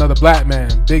 It was another black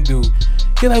man, big dude.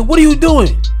 He like, what are you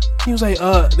doing? He was like,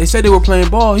 they said they were playing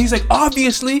ball. He's like,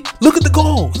 obviously, look at the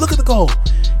goal. Look at the goal.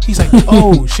 He's like,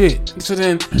 oh shit. So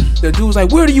then the dude was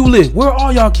like, where do you live? Where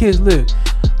all y'all kids live?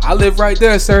 I live right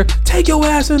there, sir. Take your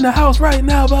ass in the house right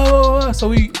now. Blah, blah, blah.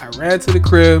 So I ran to the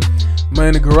crib. I'm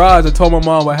in the garage. I told my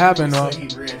mom what happened. So he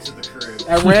ran to the crib.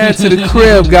 I ran to the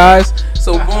crib, guys.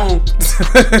 So boom.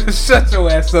 Shut your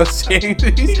ass up, Shane.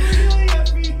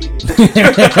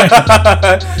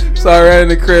 So I ran in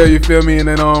the crib, you feel me? And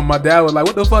then my dad was like,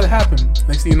 what the fuck happened?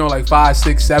 Next thing you know, like 5,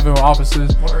 6, 7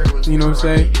 officers. You know what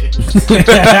I'm saying?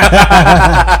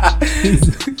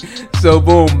 So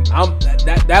boom.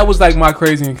 That was like my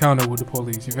crazy encounter with the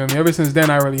police. You feel me? Ever since then,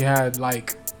 I really had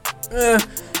like... There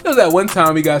was that one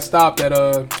time we got stopped at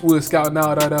we were scouting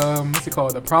out at what's it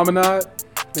called, the Promenade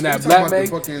in that black bag.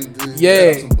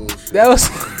 Yeah, that was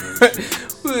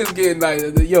we was getting like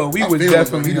we was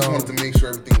definitely. He just wanted to make sure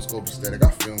everything was copacetic.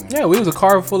 I feel him. Yeah, we was a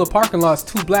car full of parking lots,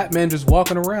 2 black men just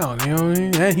walking around. You know what I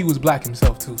mean? And he was black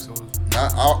himself too. So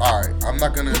all right, I'm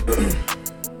not gonna. I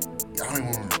don't even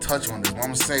want to touch on this, but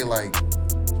I'm gonna say like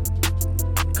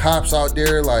cops out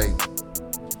there like.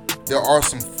 There are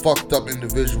some fucked up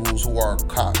individuals who are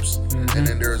cops, and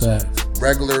then there's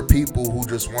regular people who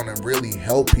just want to really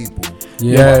help people.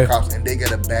 Yeah, cops, and they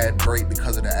get a bad break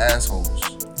because of the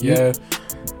assholes. Yeah,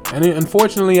 and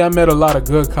unfortunately, I met a lot of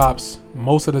good cops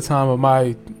most of the time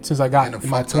of since I got in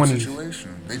my 20s.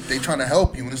 Situation. They trying to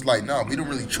help you, and it's like, no, we don't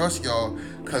really trust y'all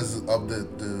because of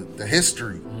the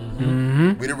history. We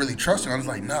didn't really trust you. I was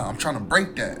like, nah, I'm trying to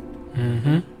break that.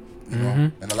 You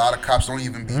know, and a lot of cops don't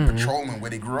even be patrolling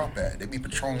where they grew up at. They be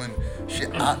patrolling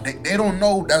shit. They don't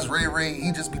know that's Ray Ray.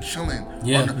 He just be chilling.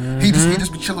 Yeah, he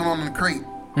just be chilling on the crate,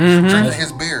 drinking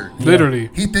his beer. Literally,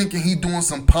 he thinking he doing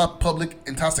some public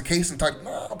intoxication type.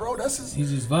 Nah, bro, that's his. He's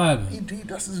just vibing.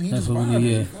 That's what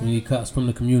we need cops from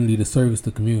the community to service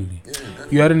the community. Yeah,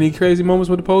 you had any crazy moments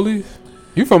with the police?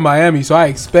 You from Miami, so I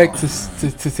expect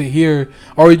to hear,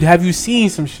 or have you seen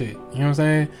some shit? You know what I'm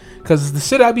saying? Because the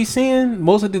shit I be seeing,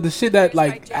 most of the shit that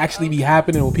like actually be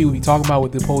happening, or people be talking about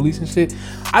with the police and shit,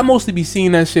 I mostly be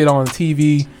seeing that shit on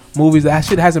TV, movies. That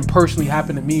shit hasn't personally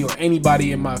happened to me or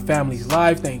anybody in my family's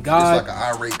life, thank God. It's like an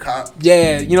irate cop.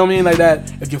 Yeah, you know what I mean? Like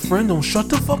that. If your friend don't shut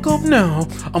the fuck up now,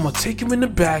 I'm gonna take him in the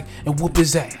back and whoop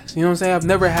his ass. You know what I'm saying? I've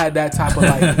never had that type of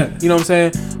like, you know what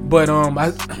I'm saying? But I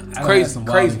had some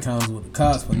wild encounters with the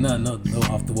cops, but no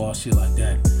off the wall shit like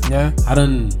that. Yeah. I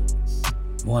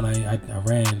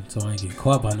ran so I didn't get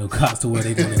caught by no cops to where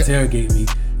they gonna interrogate me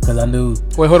because I knew.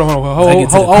 Wait, hold on. How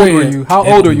old are you? How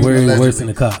old are you? Way worse than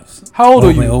the cops. How old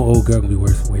are you? My old girl gonna be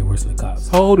way worse than the cops.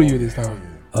 How old are you this time?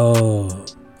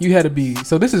 You had to be.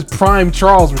 So this is prime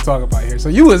Charles we're talking about here. So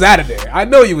you was out of there. I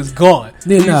know you was gone.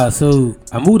 So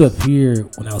I moved up here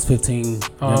when I was 15.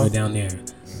 Never down there.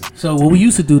 So what we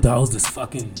used to do, dog, was this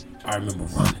fucking. I remember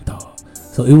running, dog.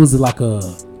 So it was like a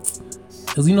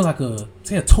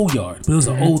tow yard, but it was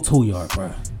an old tow yard,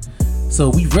 bro. So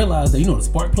we realized that what the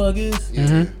spark plug is.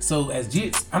 So as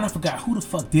jits, I forgot who the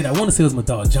fuck did. I want to say it was my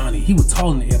dog Johnny. He was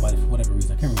taller than everybody for whatever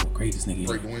reason. I can't remember what grade this nigga is.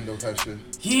 Break the window type shit.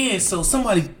 Yeah. So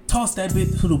somebody tossed that bit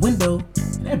through the window,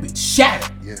 and that bitch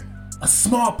shattered. Yeah. A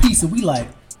small piece, and we like,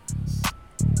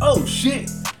 oh shit.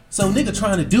 So nigga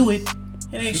trying to do it,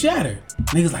 it ain't shattered.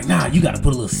 Nigga's like, nah, you gotta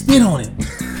put a little spin on it.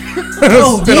 Spin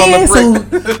on the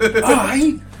brick. So, all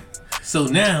right. So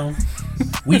now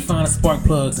we find the spark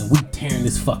plugs and we tearing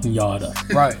this fucking yard up.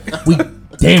 Right. We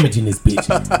damaging this bitch.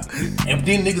 And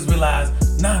then niggas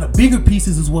realize, nah, the bigger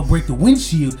pieces is what break the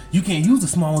windshield. You can't use the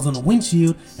small ones on the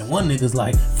windshield. And one nigga's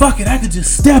like, fuck it, I could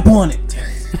just step on it.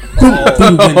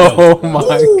 Oh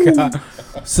my God.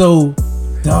 So,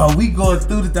 dog, we going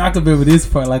through the. I can remember this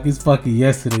part like it's fucking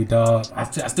yesterday, dog. I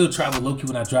still travel low key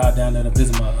when I drive down there to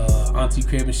visit my auntie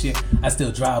crib and shit. I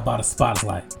still drive by the spot. It's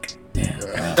like, damn.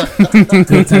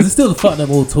 Good times. It's still the fucked up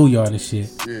old tow yard and shit.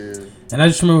 Yeah. And I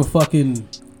just remember fucking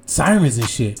sirens and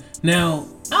shit. Now,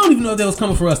 I don't even know if they was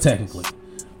coming for us technically.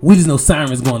 We just know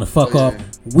sirens going to fuck off.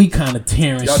 We kind of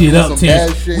tearing y'all shit up.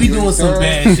 We doing some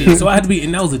bad shit. So I had to be,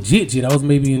 and that was a jit. I was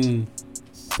maybe in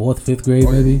 4th, 5th grade,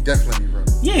 maybe. Definitely, bro.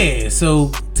 Yeah,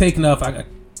 so taking off, I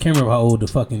can't remember how old the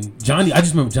fucking Johnny. I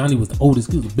just remember Johnny was the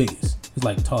oldest. He was the biggest. He was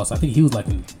like tall. So I think he was like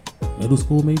in middle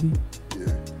school, maybe.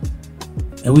 Yeah.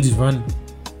 And we just running.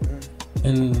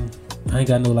 And I ain't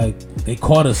got no like they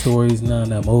caught us stories. Nah,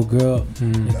 my old girl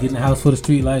get in the house for the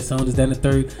street lights on. This, that, and the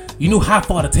third. You knew how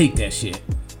far to take that shit.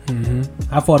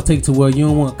 How far to take to where you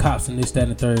don't want cops and this, that,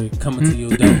 and the third coming to your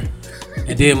door.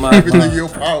 And then my your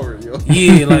power, yo.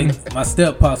 Yeah, like my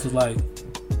step pops was like.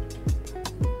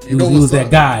 He was that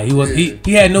guy. He was he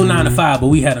had no 9 to 5, but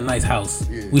we had a nice house.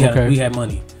 Yeah. We had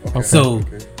money. Okay. So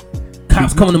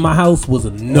cops coming to my house was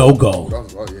a no go.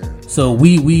 So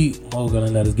we gonna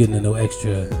let us get into no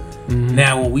extra.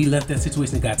 Now when we left that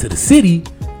situation and got to the city,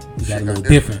 we got a little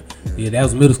different. Yeah, that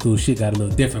was middle school shit. Got a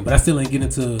little different, but I still ain't getting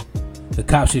into the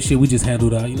cop shit. We just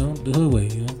handled the hood way.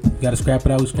 Gotta scrap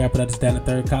it out. We scrap it out. This, that, and the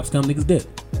third. Cops come, niggas dead.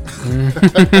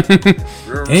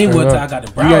 Ain't what I got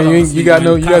the brown. You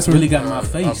got some really got in my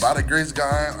face. About a Grace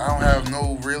guy, I don't have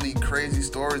no really crazy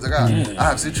stories. I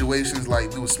have situations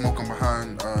like we was smoking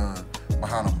behind a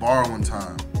bar one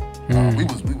time. We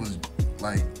was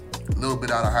like a little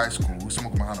bit out of high school. We was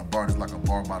smoking behind a bar. There's like a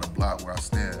bar by the block where I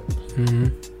stayed.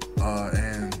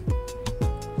 And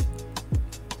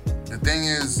the thing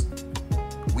is,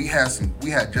 we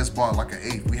had just bought like an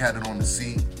 8. We had it on the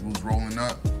seat. We was rolling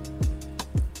up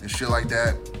and shit like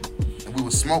that. And we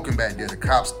was smoking back there. The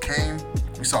cops came.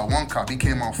 We saw one cop. He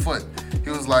came on foot. He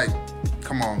was like,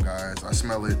 "Come on, guys. I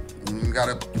smell it. We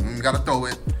gotta throw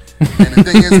it." And the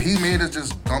thing is, he made us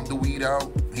just dump the weed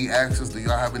out. He asked us, "Do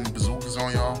y'all have any bazookas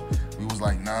on y'all?" We was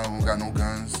like, "Nah, we don't got no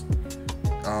guns."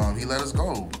 He let us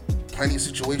go. Plenty of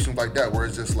situations like that where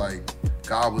it's just like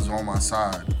God was on my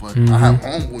side. But I have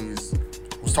homeboys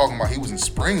was talking about he was in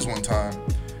Springs one time,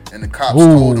 and the cops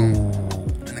told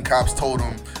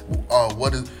him,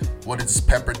 what is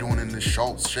Pepper doing in the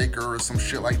Schultz shaker or some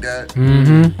shit like that?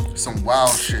 Some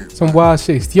wild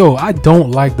shit. Yo, I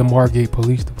don't like the Margate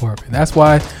Police Department. That's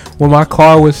why when my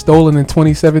car was stolen in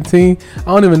 2017,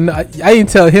 I didn't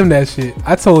tell him that shit.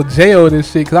 I told J.O.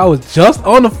 this shit because I was just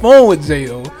on the phone with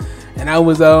J.O. and I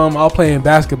was playing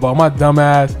basketball. My dumb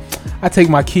ass, I take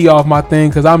my key off my thing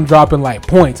because I'm dropping like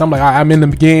points. I'm like, I'm in the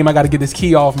game. I got to get this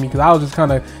key off me because I was just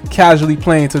kind of casually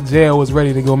playing till J.O. was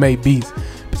ready to go make beats.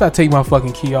 So I take my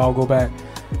fucking key off, go back.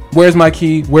 Where's my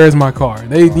key? Where's my car?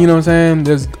 They, you know what I'm saying?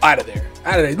 Just out of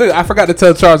there. Look, I forgot to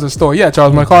tell Charles the story. Yeah,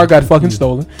 Charles, my car got fucking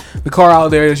stolen. The car out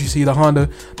there, as you see,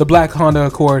 the black Honda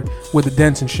Accord with the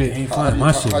dents and shit. Ain't finding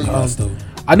my shit.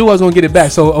 I knew I was gonna get it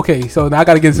back. So okay, so now I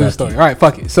gotta get into the story. All right,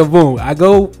 fuck it. So boom, I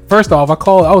go. First off,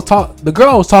 the girl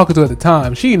I was talking to at the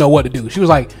time. She didn't know what to do. She was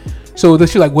like,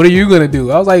 what are you gonna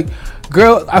do? I was like,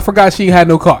 girl, I forgot she had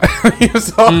no car.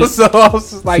 so I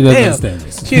was just like,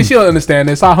 damn. She don't understand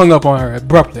this. So I hung up on her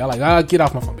abruptly. I like, get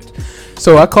off my phone, bitch.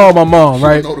 So I called my mom,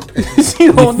 right?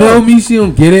 She don't know me. She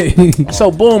don't get it. So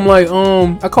boom, like,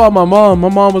 I called my mom. My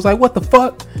mom was like, what the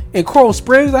fuck? In Coral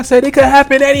Springs? I said, it could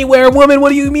happen anywhere, woman. What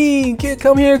do you mean? Kid,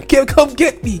 come here. Kid, come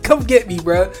get me,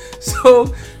 bro.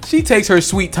 So she takes her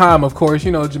sweet time, of course.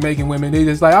 You know, Jamaican women, they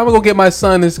just like, I'm gonna go get my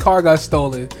son. His car got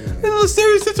stolen. It's a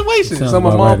serious situation. So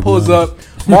my mom pulls up.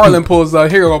 Marlon pulls up.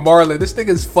 Here go Marlon. This thing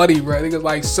is funny, bro. Nigga's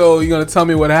like, so you gonna tell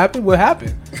me what happened? What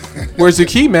happened? Where's your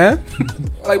key, man?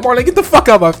 Like, Marlon, get the fuck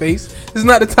out of my face. This is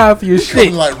not the time for your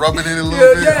shit. Like rubbing it a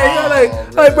little bit. Yeah,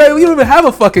 like, bro, we don't even have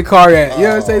a fucking car yet. You know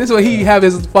what I'm saying? This is what he have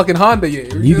his fucking Honda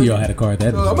yet. Neither of y'all had a car at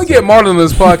that. So I'm gonna get Marlon on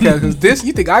this podcast because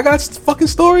you think I got fucking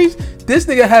stories? This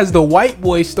nigga has the white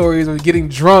boy stories of getting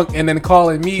drunk and then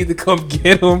calling me to come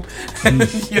get him.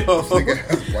 Yo,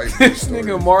 this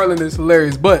nigga Marlon is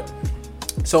hilarious. But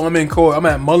so I'm in court. I'm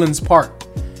at Mullins Park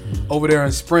over there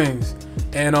in Springs,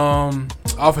 and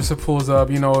officer pulls up.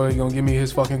 You know, he gonna give me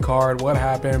his fucking card. What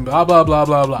happened? Blah blah blah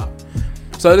blah blah.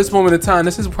 So at this moment in time,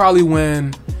 this is probably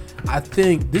when I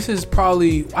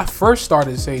first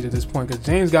started Sage at this point because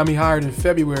James got me hired in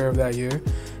February of that year,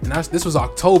 and this was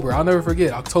October. I'll never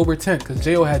forget October 10th because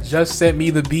J.O. had just sent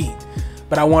me the beat,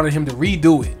 but I wanted him to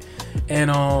redo it, and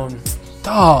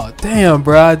damn,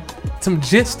 bro. Some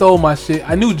Jit stole my shit.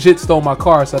 I knew Jit stole my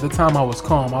car, so at the time I was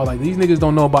calm. I was like, these niggas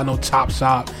don't know about no chop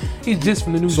shop. He's just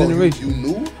from the new generation. You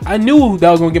knew? I knew that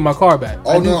I was gonna get my car back.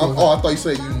 I thought you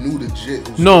said you knew the Jit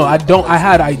was No, I don't. I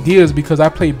had ideas because I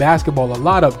played basketball a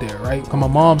lot up there, right? Because my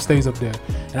mom stays up there,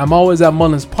 and I'm always at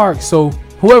Mullins Park. So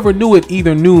whoever knew it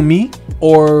either knew me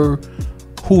or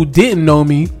who didn't know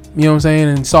me, you know what I'm saying,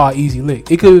 and saw an easy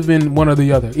lick. It could have been one or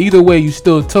the other. Either way, you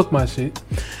still took my shit.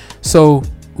 So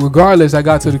regardless, I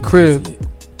got to the crib.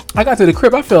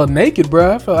 I felt naked,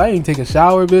 bro. I ain't take a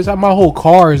shower, bitch. My whole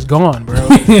car is gone, bro.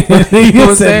 You know what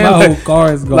I'm saying? My whole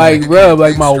car is gone. Like, bro,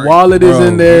 like my wallet is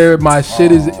in there. My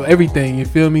shit is everything. You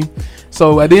feel me?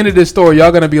 So at the end of this story,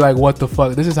 y'all gonna be like, what the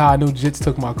fuck? This is how I knew Jits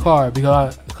took my car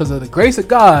because of the grace of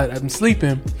God. I'm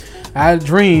sleeping. I had a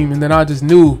dream, and then I just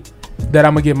knew that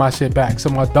I'm gonna get my shit back. So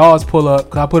my dogs pull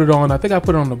up, cause I put it on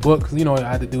the book, cause you know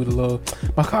I had to do the little,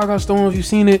 my car got stolen, if you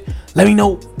seen it, let me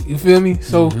know, you feel me?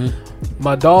 So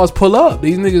my dogs pull up,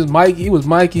 these niggas,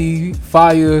 Mikey,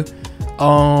 Fire,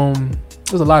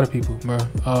 there's a lot of people, bro.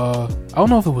 I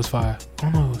don't know if it was Fire,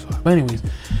 but anyways,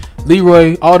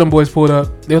 Leroy, all them boys pulled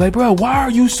up. They were like, bro, why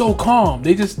are you so calm?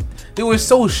 They were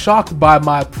so shocked by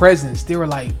my presence. They were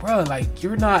like, bro, like,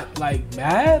 you're not, like,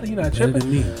 mad? You're not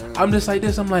tripping? I'm just like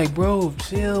this. I'm like, bro,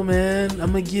 chill, man.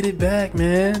 I'm going to get it back,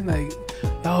 man. Like,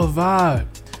 y'all vibe.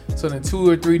 So then 2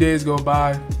 or 3 days go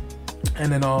by.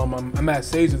 And then I'm at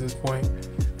Sage at this point.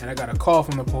 And I got a call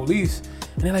from the police.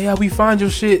 And they're like, yeah, we find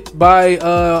your shit by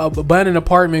abandoned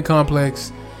apartment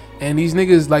complex. And these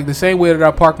niggas, like, the same way that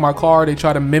I park my car, they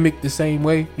try to mimic the same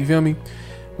way. You feel me?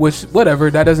 Which,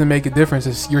 whatever, that doesn't make a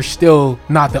difference. You're still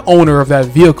not the owner of that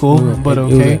vehicle, but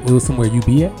okay. It was somewhere you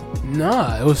be at?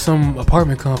 Nah, it was some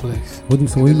apartment complex. What do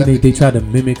you mean they try to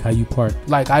mimic how you park?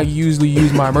 Like, I usually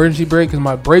use my emergency brake because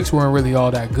my brakes weren't really all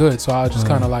that good. So I just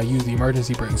kind of, like, use the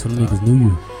emergency brake. Some niggas knew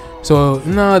you. So,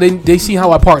 no, they see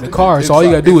how I park the car. So all you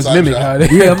got to do is mimic how they...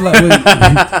 Yeah, I'm like,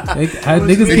 wait.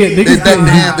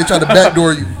 They try to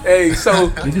backdoor you. Hey,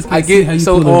 so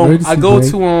I go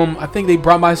to I think they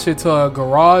brought my shit to a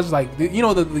garage, like you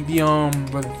know the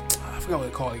I forgot what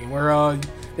they call it again, where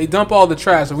they dump all the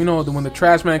trash. So we know when the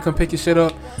trash man come pick your shit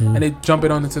up and they jump it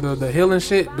onto the hill and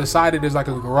shit. Beside it is like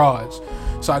a garage.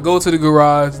 So I go to the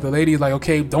garage. The lady's like,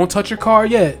 okay, don't touch your car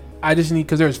yet. I just need,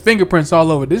 because there's fingerprints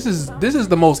all over. This is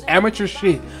the most amateur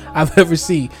shit I've ever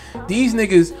seen. These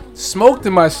niggas smoked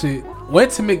in my shit,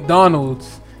 went to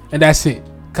McDonald's, and that's it.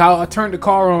 I turned the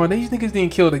car on. These niggas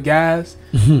didn't kill the gas.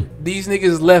 These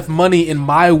niggas left money in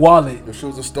my wallet. Your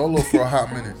shit was a stolo for a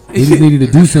hot minute. They just needed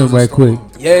to do something right quick.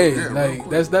 Yeah, like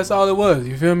that's all it was.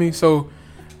 You feel me? So,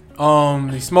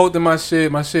 they smoked in my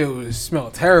shit. My shit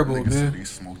smelled terrible, niggas dude. They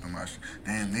smoked in my shit.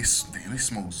 Damn, they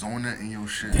smoked Zona in your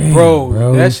shit. Damn,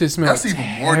 bro, that shit smells terrible. That's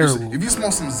even more just, if you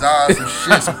smoke some Zaz, some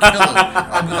shit, some killer,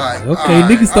 I'd be like, okay,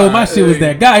 niggas thought my shit was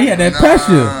that guy. He had that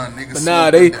pressure. But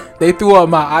nah, they threw out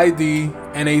my ID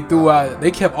and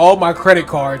they kept all my credit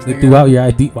cards. They threw out your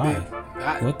ID. Why?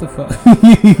 What the fuck?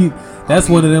 That's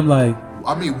one of them like.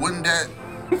 I mean, wouldn't that?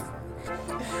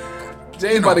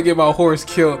 Jay's about to get my horse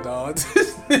killed, dog.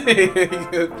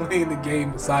 Playing the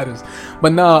game beside us.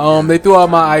 But nah, they threw out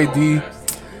my ID.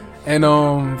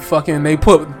 And fucking they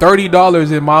put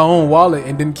 $30 in my own wallet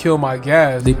and didn't kill my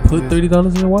gas. They put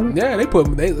 $30 in your wallet? Yeah,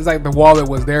 it's like the wallet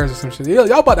was theirs or some shit.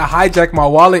 Y'all about to hijack my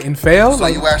wallet and fail? So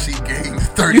like, you actually gained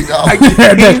 $30.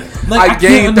 I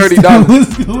gained $30.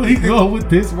 What's going on with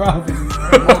this robbery?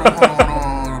 Hold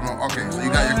on. Okay, so you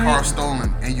got your car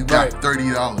stolen and you got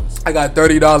 $30. I got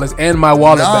 $30 and my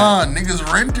wallet back. Nah,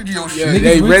 niggas rented your shit.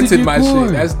 Yeah, they rented my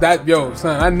shit. That's that, yo,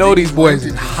 son. I know these boys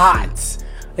is hot.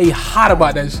 They hot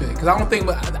about that shit because I don't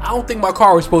think my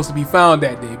car was supposed to be found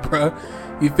that day, bro.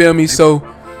 You feel me? So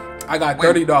I got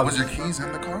 $30. Was your keys in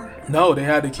the car? No, they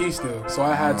had the key still. So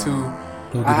I had to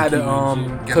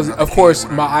because of course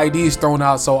my ID is thrown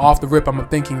out. So off the rip, I'm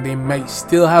thinking they might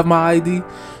still have my ID.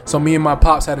 So me and my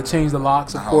pops had to change the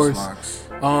locks, of course.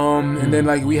 And then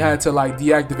like we had to like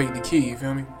deactivate the key. You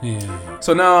feel me? Yeah.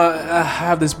 So now I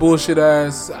have this bullshit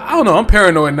ass. I don't know. I'm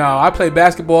paranoid now. I play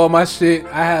basketball. My shit.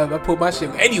 I put my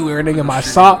shit anywhere, nigga. My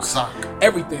socks,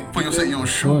 everything. Put your shit in your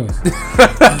shoe. Of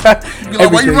You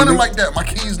like, why you running like that? My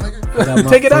keys, nigga.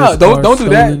 Take it out. Don't do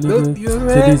that. Nigga, you know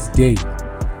to this day,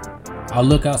 I'll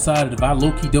look outside and if I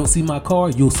low-key don't see my car,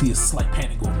 you'll see a slight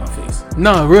panic over my face.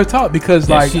 No, real talk, because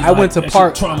like I went to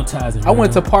park. Traumatizing. I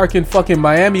went to park in fucking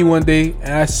Miami one day,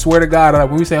 and I swear to God, like,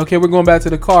 when we say, okay, we're going back to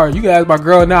the car, you guys, my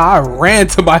girl, now I ran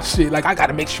to my shit. Like I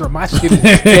gotta make sure my shit is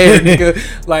there,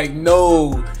 nigga. Like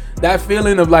no, that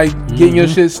feeling of like getting your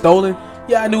shit stolen.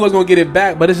 Yeah, I knew I was gonna get it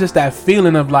back, but it's just that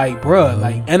feeling of like, bruh,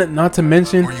 like, and not to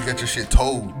mention, or you get your shit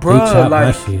towed, bruh,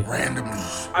 like randomly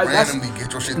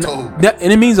get your shit towed.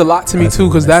 And it means a lot to me too,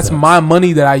 because that's my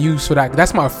money that I use for that.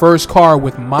 That's my first car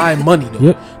with my money though.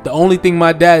 Yep. The only thing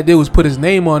my dad did was put his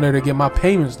name on there to get my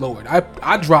payments lowered.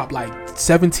 I dropped like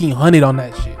 $1,700 on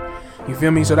that shit. You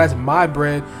feel me? So that's my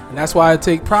bread, and that's why I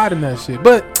take pride in that shit.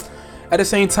 But at the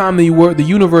same time, the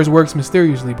universe works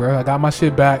mysteriously, bro. I got my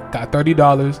shit back, got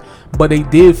 $30, but they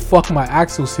did fuck my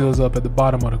axle seals up at the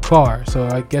bottom of the car. So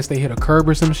I guess they hit a curb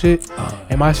or some shit,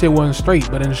 and my shit wasn't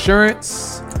straight. But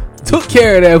insurance took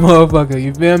care of that motherfucker.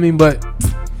 You feel me? But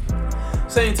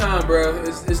same time, bro,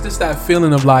 it's just that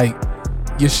feeling of like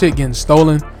your shit getting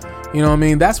stolen. You know what I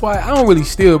mean? That's why I don't really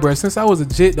steal, bro. Since I was a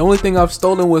jit, the only thing I've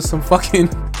stolen was some fucking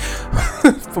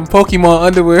from Pokemon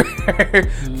underwear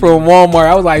from Walmart.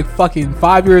 I was like fucking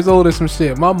 5 years old or some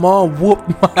shit. My mom whooped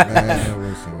my ass.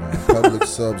 Listen, man. Public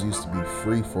subs used to be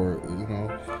free for,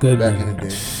 Good back man. in the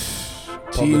day.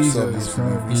 Public subs used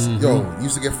to be, yo, you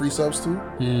used to get free subs too?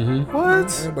 What?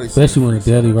 Especially when the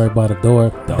deli right by the door.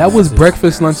 That was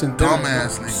breakfast, lunch, and dinner.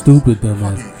 Dumbass nigga. Stupid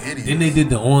dumbass. Fucking idiot. Then they did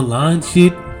the online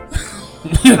shit.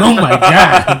 Oh my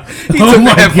god! He took the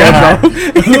headphones off. Oh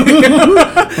my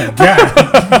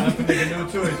god! No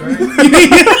choice, right?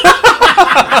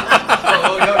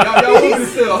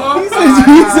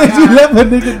 He said you left a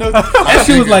nigga know. That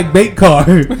shit was like bait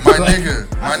card. My nigga.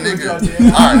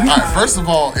 All right. First of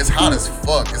all, it's hot as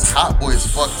fuck. It's hot boy as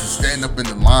fuck to stand up in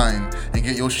the line and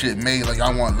get your shit made. Like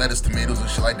I want lettuce, tomatoes, and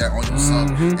shit like that on your sub,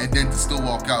 and then to still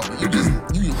walk out. But you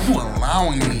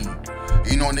allowing me.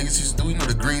 You know what niggas used to do? You know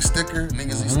the green sticker?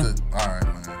 Niggas used to. All right,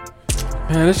 man.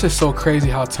 Man, it's just so crazy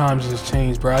how times just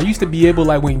changed, bro. I used to be able,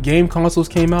 like, when game consoles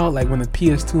came out, like when the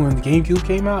PS2 and the GameCube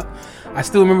came out, I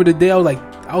still remember the day I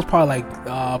was probably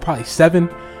 7.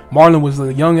 Marlon was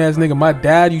a young ass nigga. My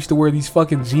dad used to wear these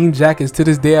fucking jean jackets. To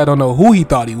this day, I don't know who he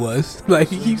thought he was. Like,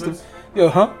 he used to, They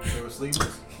were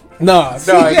sleeveless. Nah,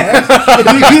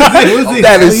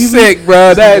 that is sick,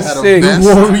 bro. That's sick.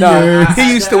 Nah,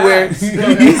 he used to wear,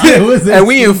 and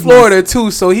we in Florida too.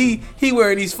 So he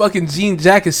wearing these fucking jean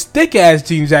jackets, thick ass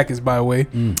jean jackets, by the way.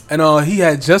 And he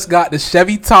had just got the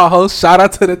Chevy Tahoe. Shout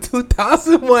out to the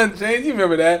 2001 James. You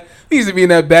remember that? He used to be in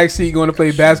that backseat going to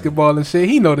play basketball and shit.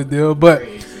 He know the deal, but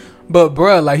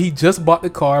bro, like he just bought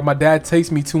the car. My dad takes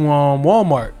me to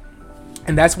Walmart,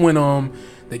 and that's when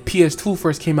the PS2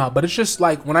 first came out. But it's just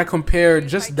like when I compare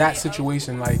just that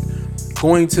situation, like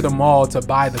going to the mall to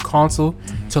buy the console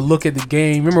to look at the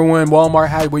game. Remember when Walmart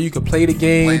had where you could play the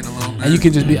game and you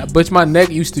can just be, bitch, my neck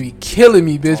used to be killing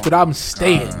me, bitch, but I'm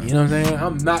staying. You know what I'm saying?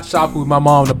 I'm not shopping with my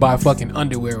mom to buy fucking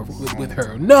underwear with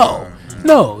her. No,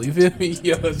 you feel me?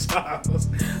 Yo, Charles.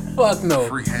 Fuck no.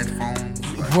 Free headphones.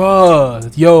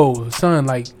 Bruh, yo, son,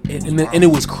 like, and it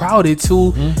was crowded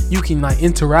too. You can like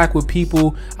interact with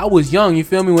people. I was young, you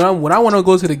feel me? When I want to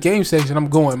go to the game section, I'm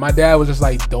going. My dad was just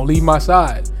like, "Don't leave my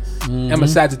side." I'm a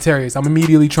Sagittarius. I'm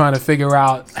immediately trying to figure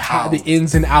out how the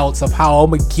ins and outs of how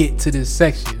I'm gonna get to this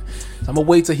section. So I'm gonna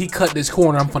wait till he cut this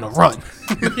corner. I'm gonna run.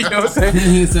 You know what I'm saying?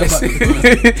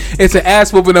 It's an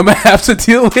ass whooping I'm gonna have to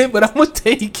deal with, but I'm gonna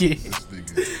take it.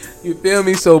 You feel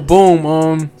me? So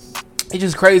boom, it's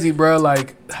just crazy, bro.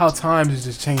 Like how times is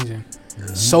just changing.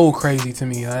 So crazy to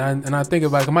me. And I think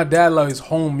about it, my dad loves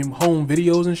home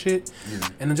videos and shit.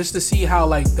 And just to see how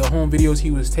like the home videos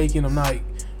he was taking, I'm like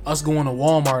us going to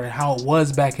Walmart and how it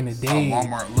was back in the day. How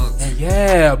Walmart looked. And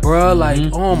yeah, bro. Like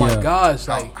oh my gosh,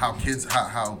 like how kids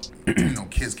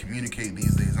kids communicate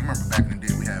these days. I remember back in the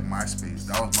day we had MySpace.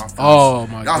 That was my first. Oh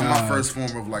my that god. was my first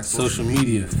form of like Social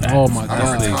media. Oh my I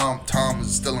god. remember Tom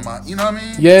was still in my. You know what I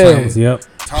mean? Yeah. Yep.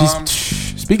 Tom.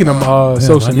 Speaking of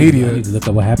social I media, need to look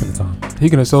up what happened to Tom.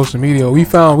 speaking of social media, we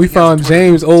found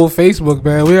James' old Facebook,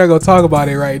 man. We gotta go talk about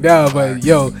it right now. But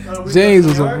yo, James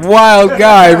was a wild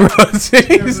guy, bro.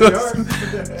 James was.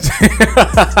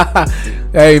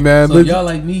 Hey man, So y'all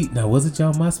like me? Now was it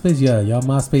y'all MySpace? Yeah, y'all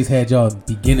MySpace had y'all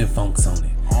beginning funks on it.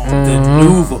 The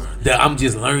new, I'm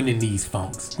just learning these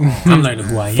funks. I'm learning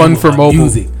who I am. Fun with for my mobile.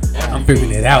 music. I'm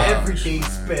figuring it out. Everything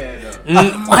sped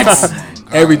up. What?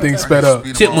 Everything sped up.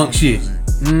 Chipmunk shit.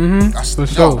 For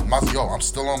sure. I'm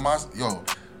still on my.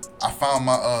 I found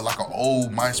my like an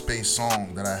old MySpace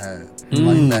song that I had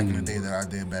like back in the day that I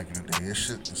did back in the day. This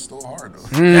shit is still hard though.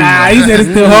 He said it's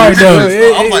still hard though.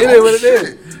 I'm like, it is oh what it shit.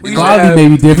 is. You know, Quality may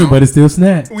be different, but it's still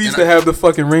snap. We used to have the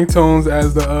fucking ringtones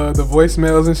as the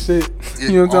voicemails and shit.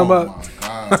 You know what I'm talking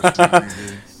about? My God.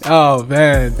 Oh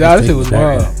man, dog, that shit was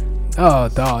wild. Oh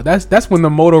dog, that's when the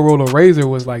Motorola Razor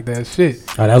was like that shit.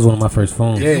 Oh, that was one of my first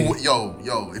phones. Yeah.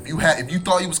 Yo, if you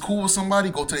thought you was cool with somebody,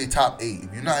 go to their top 8.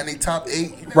 If you're not in their top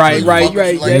 8, Right,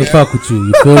 They ain't fuck with you.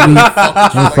 You feel me? Ain't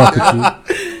fuck with you.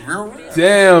 Real.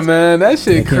 Damn man, that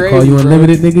shit I can't crazy. call you bro.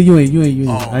 unlimited, nigga. You ain't.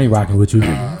 I ain't rocking with you.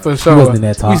 For sure. wasn't in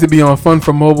that top. We used to be on Fun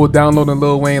for Mobile, downloading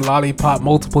Lil Wayne Lollipop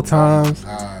multiple times.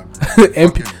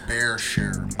 Fucking Bear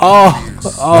Share.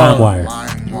 LimeWire.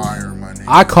 LimeWire, my nigga.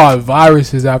 I caught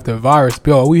viruses after virus.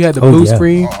 Yo, we had the blue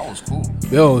screen. Oh, that was cool.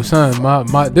 Yo, son,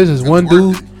 my this is one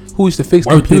dude who used to fix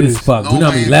Worth it computers. as fuck. Lil You know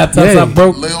how many Wayne. laptops Yeah. I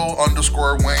broke?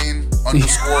 Lil_Wayne_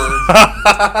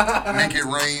 make it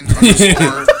rain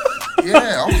 _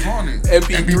 Yeah, I was on it.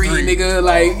 MP3 nigga,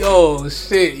 like yo,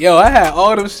 shit, yo, I had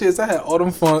all them shits, I had all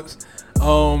them funks.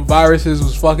 Viruses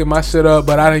was fucking my shit up,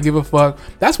 but I didn't give a fuck.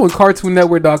 That's when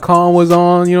CartoonNetwork.com was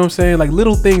on, you know what I'm saying? Like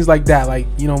little things like that, like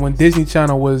you know when Disney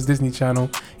Channel was Disney Channel,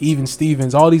 Even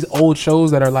Stevens, all these old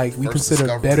shows that are like we First consider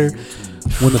discovery better. on YouTube.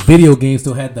 When the video game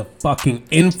still had the fucking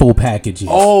info packages.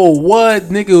 Oh, what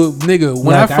nigga? When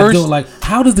like, I first,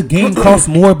 how does the game cost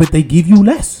more but they give you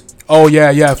less? oh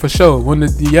yeah, for sure. When the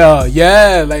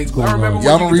like I remember when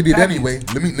Y'all you don't get read the it package. anyway.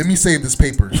 Let me save this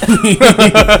paper.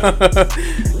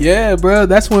 Yeah, bro.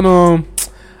 That's when what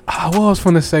I was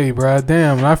gonna say, bro.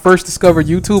 Damn, when I first discovered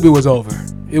YouTube, it was over.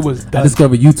 It was I done.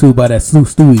 discovered YouTube by that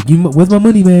Stewie. Where's my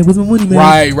money, man? Where's my money, man?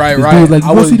 Right. This dude was like, you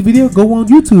want to see the video? Go on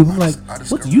YouTube. I'm like, I what's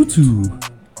discovered YouTube?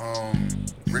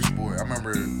 Rich Boy. I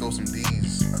remember throw some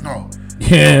D's. No.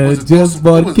 Yeah, Was it just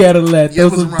bought a Cadillac. Yeah, Throw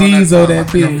it was some around D's on time, that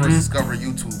I think I thing. first discovered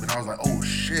YouTube, and I was like, oh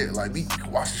shit, like we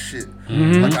can watch the shit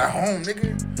Mm-hmm. like at home,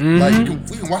 nigga. Like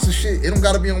we can watch the shit. It don't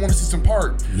gotta be on 106 in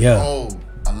Park. Yeah. Oh,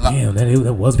 I love. Damn,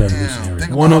 that was Damn, revolutionary.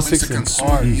 think about 106 how we in used to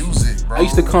Park. consume music, bro. I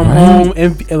used to come home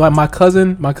and like my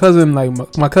cousin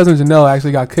Janelle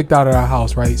actually got kicked out of our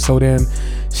house, right? So then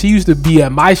she used to be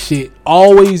at my shit,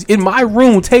 always in my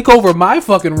room, take over my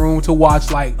fucking room to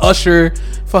watch like Usher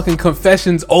fucking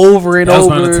Confessions over and That was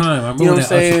over. around the time. I remember You know when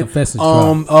what I'm that Usher saying?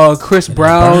 Confessions Chris And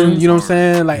Brown, Burns. you know what I'm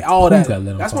saying? Like all Who that. got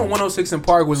lit on That's fire? when 106 in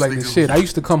Park was like the Nigga shit. I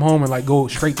used to come home and like go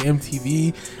straight to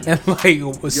MTV and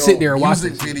like was sit there and watch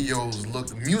music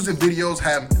it. Music videos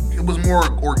have it was more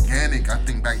organic. I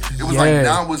think back it was Yeah. like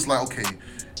now it's like okay,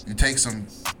 you take some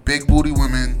big booty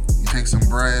women, you take some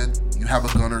bread, you have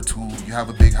a gun or two, you have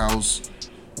a big house,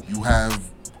 you have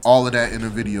all of that in a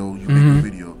video. You make a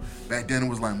video. Back then it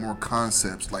was like more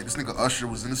concepts. Like this nigga Usher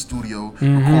was in the studio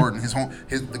recording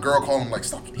the girl called him like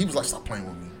stop. He was like stop playing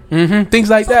with me. Things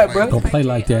like that, bro. Don't play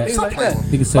like that. Things like that.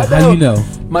 Nigga said, Like how you that.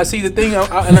 know? My see the thing. You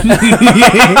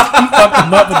fucked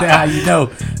him up with that, how you know?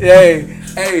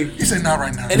 Hey, He said not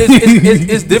right now. and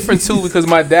it's different too because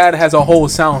my dad has a whole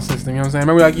sound system. You know what I'm saying?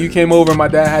 Remember, like you came over, and my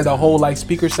dad has a whole like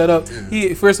speaker setup.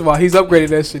 He first of all, he's upgraded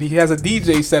that shit. He has a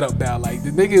DJ setup now. Like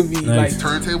the nigga be Nice.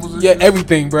 like, Turntables and yeah, shit?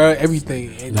 everything, bro,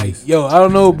 everything. And Nice. like, yo, I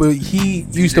don't know, but he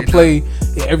used to play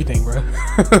everything, bro.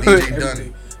 DJ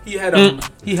Dunn.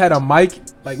 He had a mic,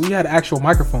 like we had actual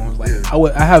microphones. Like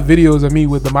Yeah. I have videos of me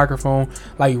with the microphone,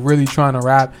 like really trying to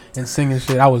rap and sing and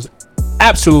shit. I was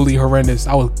absolutely horrendous.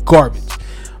 I was garbage.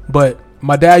 But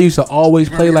my dad used to always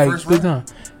play Remember your like first big time.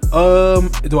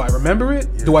 Do I remember it?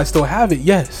 Yeah. Do I still have it?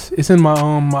 Yes, it's in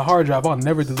my my hard drive. I'll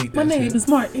never delete that. My name shit. is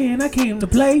Martin. I came to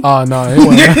play. Oh no, it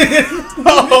wasn't.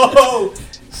 Oh,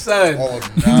 son.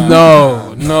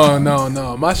 Oh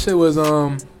No. My shit was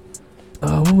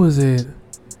what was it?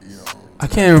 Yo. I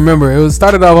can't remember. It was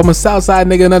started off. I'm a Southside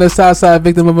nigga, another Southside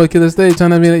victim of a killer state. Trying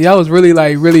to be, y'all was really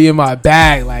like really in my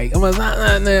bag. Like I'm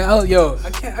yo,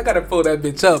 I gotta pull that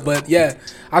bitch up. But yeah,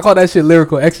 I call that shit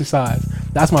lyrical exercise.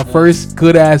 That's my first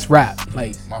good ass rap.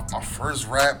 Like My first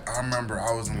rap, I remember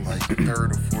I was in like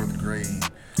 3rd or 4th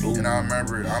grade, and I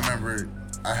remember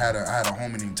I had a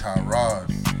homie named Tyrod,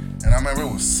 and I remember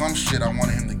it was some shit I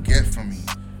wanted him to get from me,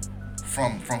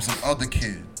 from some other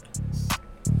kid.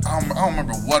 I don't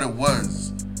remember what it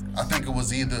was. I think it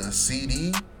was either a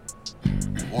CD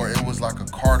or it was like a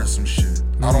card or some shit.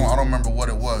 I don't remember what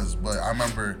it was, but I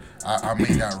remember I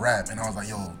made that rap, and I was like,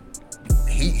 yo,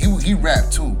 he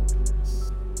rapped too,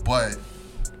 but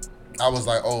I was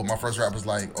like, oh, my first rap was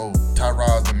like, oh,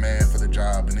 Tyrod's the man for the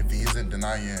job, and if he isn't, then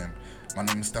I am. My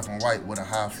name is Stephen White with a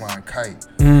high flying kite.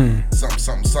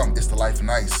 Something. It's the life and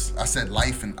ice. I said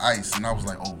life and ice, and I was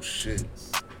like, oh shit.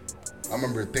 I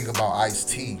remember thinking about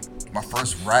Ice-T. My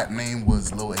first rap name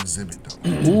was Lil Exhibit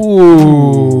though.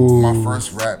 ooh, My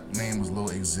first rap name was Lil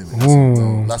Exhibit.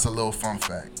 That's a little fun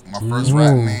fact. My first Ooh.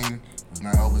 rap name was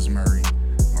not Elvis Murray.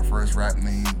 My first rap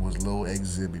name was Lil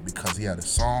Exhibit because he had a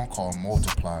song called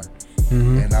Multiply.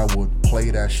 And I would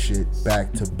play that shit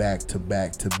back to back to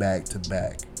back to back to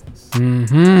back.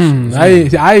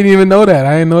 I didn't even know that.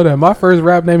 I didn't know that. My first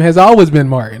rap name has always been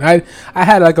Martin. I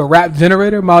had like a rap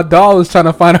generator. My dog was trying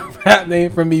to find a rap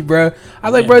name for me, bro. I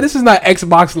was like, bro, this is not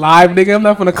Xbox Live, nigga. I'm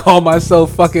not gonna call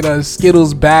myself fucking a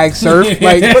Skittles bag surf.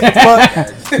 Like, what the fuck?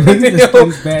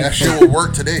 That shit would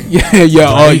work today. Yeah,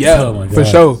 Oh my for God.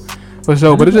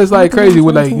 sure. But it's just like crazy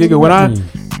with like, nigga,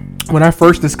 when I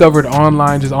first discovered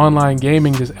online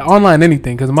gaming, just online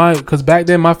anything, cause back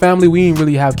then my family, we didn't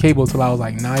really have cable till I was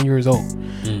like 9 years old.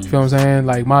 You feel what I'm saying?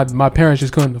 Like my parents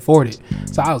just couldn't afford it,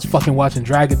 so I was fucking watching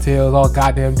Dragon Tales all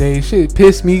goddamn day. Shit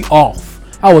pissed me off.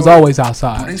 I was always Do they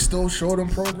outside. still show them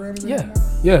programs? Yeah, anymore?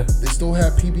 yeah. They still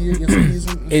have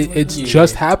PBS. It's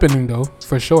just happening though,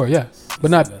 for sure. Yeah,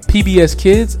 but not PBS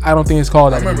Kids. I don't think it's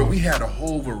called I that. remember anymore. we had a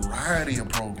whole variety of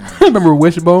programs. I remember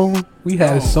Wishbone. We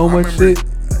had Yo, so I much remember- shit.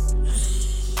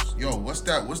 Yo, what's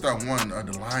that one?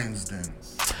 The Lions Den.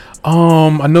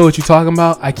 I know what you're talking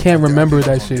about. I can't remember I think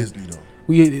that was on shit.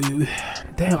 Disney, though.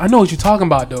 Damn, I know what you're talking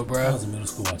about though, I bro. was in middle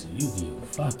school watching Yu-Gi-Oh.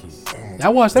 Fuck it. I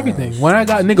watched everything. When I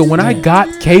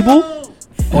got cable,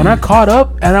 when I caught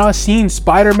up and I seen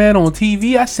Spider-Man on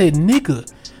TV, I said,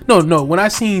 nigga. No, when I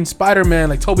seen Spider-Man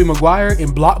like Tobey Maguire in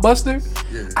Blockbuster,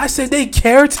 Yeah. I said they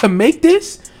care to make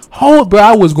this? Oh, bro,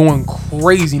 I was going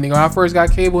crazy, nigga. When I first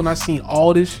got cable and I seen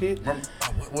all this shit. Remember,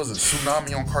 was it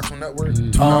Tsunami on Cartoon Network?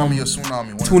 Toonami or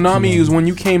Tsunami? Toonami is when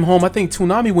you came home. I think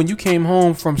Toonami when you came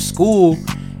home from school,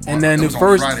 and then it the was on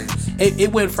first Fridays.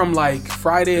 it went from like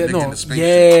Friday. The nigga in the spaceship.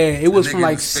 Yeah, it was The from nigga in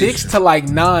like the 6 spaceship. to like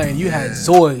 9. You had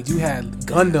Zoids, you had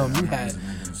Gundam, you had.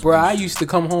 Bro, I used to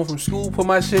come home from school, put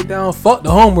my shit down, fuck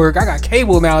the homework. I got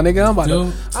cable now, nigga.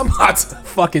 I'm about to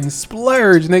fucking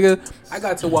splurge, nigga. I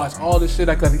got to watch all the shit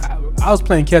I could. I was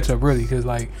playing catch up really, cause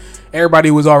like everybody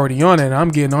was already on it, and I'm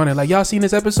getting on it. Like, y'all seen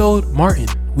this episode? Martin,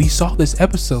 we saw this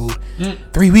episode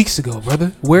 3 weeks ago,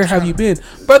 brother. Where have you been,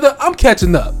 brother? I'm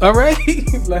catching up. All right,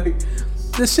 like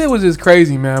this shit was just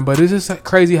crazy, man. But it's just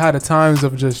crazy how the times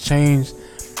have just changed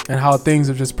and how things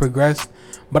have just progressed.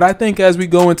 But I think as we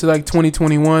go into like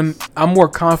 2021, I'm more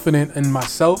confident in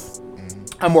myself.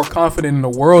 I'm more confident in the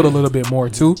world a little bit more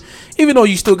too. Even though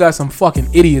you still got some fucking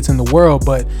idiots in the world.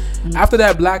 But after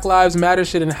that Black Lives Matter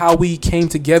shit and how we came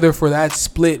together for that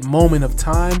split moment of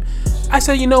time, I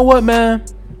said, you know what, man?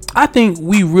 I think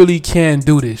we really can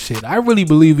do this shit. I really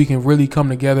believe we can really come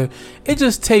together. It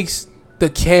just takes the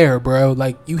care, bro.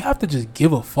 Like, you have to just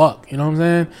give a fuck. You know what I'm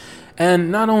saying?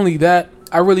 And not only that,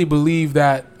 I really believe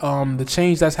that the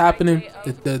change that's happening,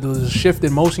 the shift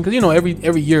in motion, because you know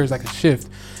every year is like a shift.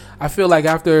 I feel like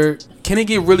after, can it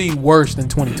get really worse than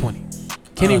 2020?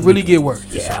 Can it really get worse?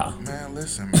 Yeah. Man,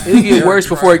 listen, man. It'll get worse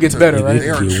before it gets better, right? They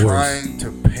are It can get worse. trying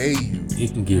to pay you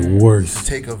It can get to worse.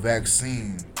 take a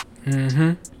vaccine.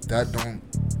 Mm-hmm. That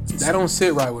don't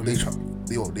sit right with they me.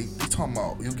 they talking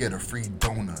about you get a free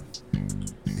donut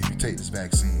if you take this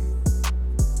vaccine.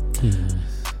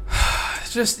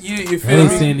 It's just you I feel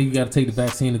ain't me? saying that you got to take the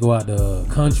vaccine to go out the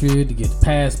country to get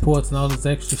passports and all this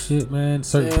extra shit, man.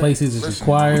 Certain Yeah. places is Listen,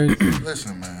 required.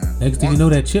 Listen, man. Next thing you know,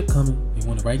 that chip coming. You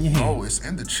want it right in your hand. Oh, it's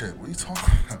in the chip. What are you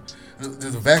talking about? The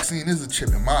vaccine is a chip,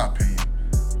 in my opinion.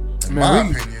 In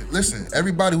Man, my opinion. Listen,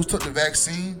 everybody who took the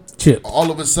vaccine, Chip.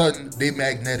 all of a sudden, they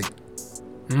magnetic.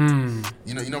 Mm.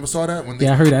 You never saw that? When they,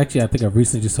 Yeah, I heard actually. I think I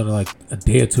recently just saw it like a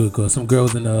day or two ago. Some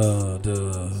girls in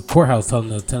the courthouse telling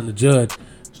the judge,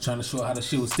 trying to show her how the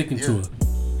shit was sticking to her.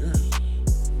 Yeah.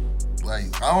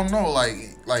 Like, I don't know.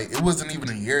 Like it wasn't even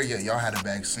a year yet. Y'all had a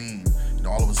vaccine. You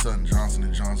know, all of a sudden,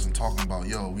 Johnson & Johnson talking about,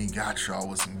 yo, we got y'all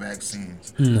with some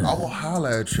vaccines. No. I will holler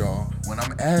at y'all when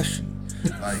I'm ashy.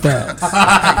 Like, Facts.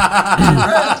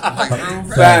 like real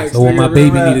rap. Facts. So when my nigga,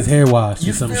 baby real need rap. his hair washed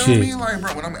You or some feel shit. me? Like,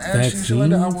 bro, when I'm ashy and shit like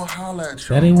that, I will holler at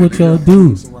y'all. That ain't what y'all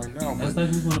do. Right now, That's but,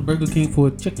 like we going to Burger King for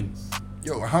a chicken.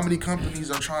 yo, how many companies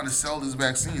are trying to sell this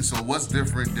vaccine? So what's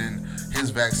different than his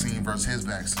vaccine versus his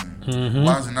vaccine? Mm-hmm.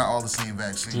 Why is it not all the same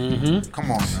vaccine? Mm-hmm. Come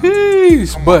on, now.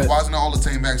 Jeez, Come on. but Why isn't it all the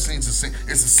same vaccines? It's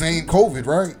the same COVID,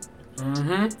 right?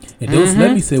 And don't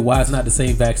let me say why it's not the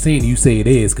same vaccine. You say it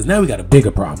is, because now we got a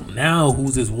bigger problem. Now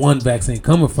who's this one vaccine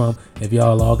coming from? If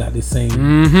y'all all got the same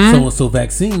so-and-so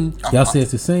vaccine, y'all say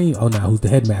it's the same. Oh, now who's the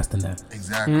headmaster now?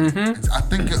 Exactly. I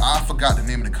think I forgot the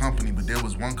name of the company, but there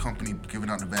was one company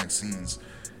giving out the vaccines.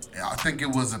 And I think it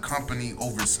was a company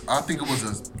I think it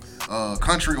was a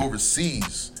country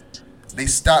overseas. They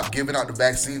stopped giving out the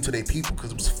vaccine to their people because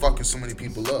it was fucking so many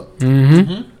people up.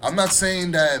 I'm not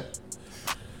saying that.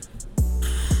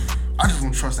 I just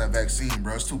don't trust that vaccine,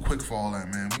 bro. It's too quick for all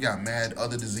that, man. We got mad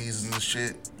other diseases and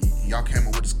shit. Y'all came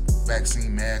up with this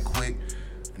vaccine mad quick.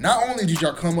 Not only did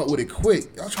y'all come up with it quick,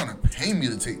 y'all trying to pay me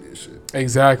to take this shit.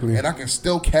 exactly, And I can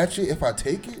still catch it if I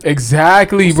take it?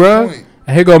 exactly, What's the bro. point?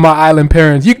 And here go my island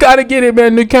parents. You gotta get it,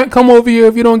 man. You can't come over here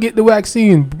if you don't get the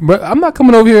vaccine. But I'm not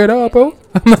coming over here at all, bro.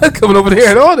 I'm not coming over there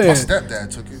at all. My Then stepdad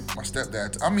took it. My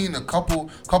stepdad. I mean, a couple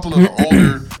of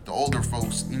the older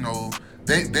folks, you know,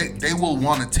 they will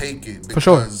want to take it because. For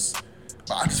sure.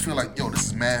 But I just feel like, yo, this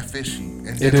is mad fishy, and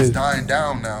It then it's is. dying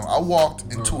down now. I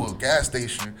walked into a gas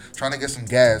station trying to get some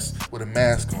gas with a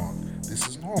mask on. This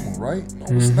is normal, right? No,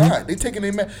 it's not. They taking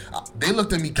their mask. They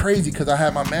looked at me crazy because I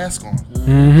had my mask on,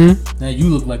 Now you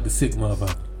look like the sick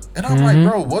motherfucker. and I'm like,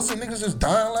 bro, wasn't niggas just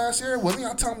dying last year? Wasn't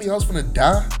y'all telling me I was finna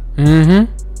die?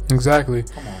 exactly.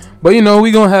 Come on, man. But you know,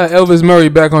 we gonna have Elvis Murray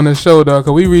back on the show, though,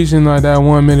 cause we reaching like that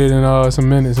 1 minute and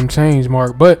some change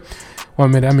mark. But 1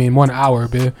 minute, I mean 1 hour,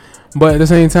 bitch. But at the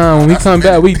same time, when we come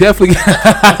back, we definitely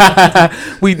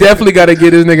got to get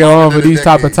this nigga on for these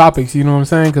type of topics. You know what I'm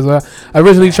saying? Because I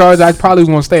originally charged I probably was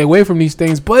gonna stay away from these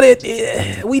things, but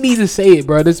we need to say it,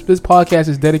 bro. This podcast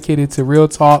is dedicated to real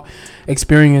talk,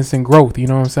 experience, and growth. You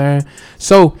know what I'm saying?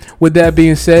 So with that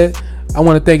being said, I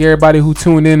want to thank everybody who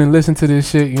tuned in and listened to this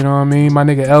shit. You know what I mean? My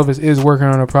nigga Elvis is working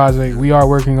on a project. We are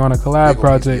working on a collab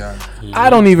project. I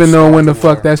don't even know when the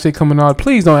fuck that shit coming out.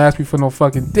 Please don't ask me for no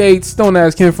fucking dates. Don't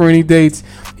ask him for any dates.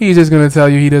 He's just gonna tell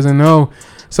you he doesn't know.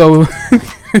 So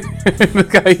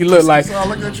Look how you look like. So I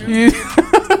look at you.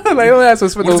 Like, don't ask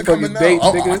us for no When's it coming fucking now? dates,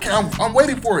 Oh, nigga. I'm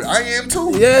waiting for it. I am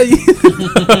too. Yeah,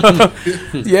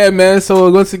 yeah, man. So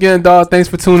once again, dog, thanks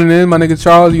for tuning in, my nigga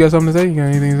Charles. You got something to say? You got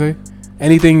anything to say?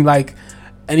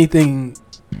 Anything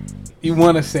you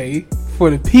want to say for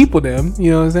the people? Them,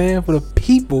 you know what I'm saying? For the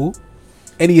people,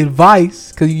 any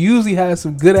advice? Because you usually have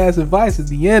some good ass advice at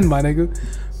the end, my nigga.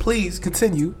 Please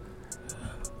continue.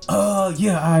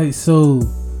 Yeah, alright, so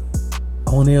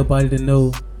I want everybody to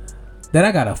know that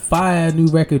I got a fire new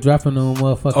record dropping on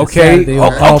motherfucking Okay, Saturday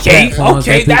on all platforms.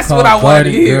 okay, That that's dude what I called wanted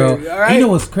to Garden hear. Girl. All right. You know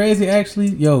what's crazy actually?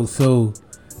 Yo, so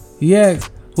he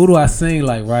asked, who do I sing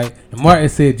like, right? And Martin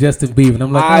said Justin Bieber. And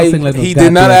I'm like, I don't sing like no he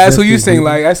did not goddamn ask who you Justin sing Bieber.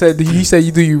 like. I said, he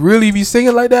said, do you really be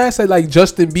singing like that? I said, like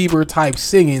Justin Bieber type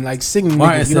singing, like singing.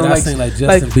 Martin niggas, said you know, I like sing like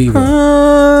Justin Bieber.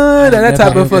 that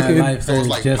type of fucking. Life, So it's so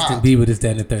like Justin pop. Bieber, this,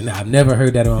 that, and the third. Nah, I've never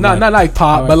heard that on my No, life. not like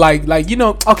pop, All but right. like you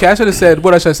know. Okay, I should have said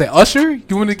what I should say. Usher.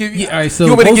 You want to give you? Yeah, all right. So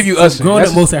you want me to most- give you Usher? Growing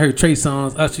That's- up, most I heard Trey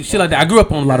Songz, Usher, shit like that. I grew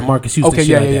up on a lot of Marcus Houston. Okay, shit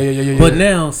yeah, like yeah, that. yeah. But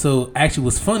now, so actually,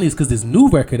 what's funny is because this new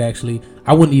record, actually,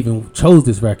 I wouldn't even chose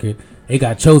this record. It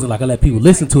got chosen. Like I let people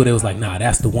listen to it. It was like, nah,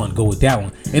 that's the one. Go with that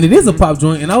one. And it is a pop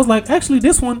joint. And I was like, actually,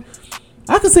 this one,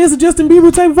 I could say it's a Justin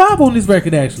Bieber type vibe on this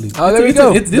record. Actually, Oh, there we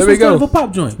go. This There we was kind go. of a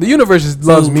pop joint. The universe just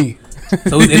loves me.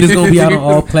 So it is gonna be out on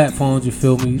all platforms. You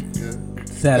feel me?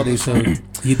 Saturday, so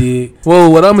you did.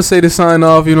 Well, what I'm gonna say to sign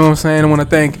off, you know what I'm saying? I want to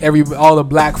thank all the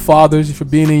black fathers for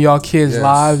being in y'all kids' Yes.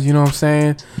 lives. You know what I'm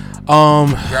saying?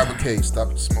 Grab a case.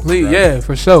 Stop smoking. Please, grab yeah,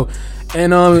 for sure.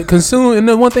 And consume. And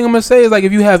the one thing I'm gonna say is like,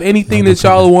 if you have anything that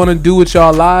y'all want to do with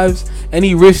y'all lives,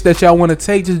 any risk that y'all want to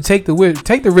take, just take the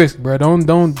risk, bro.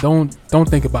 Don't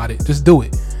think about it. Just do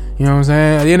it. You know what I'm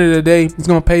saying? At the end of the day, it's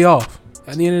gonna pay off.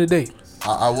 At the end of the day.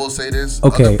 I will say this.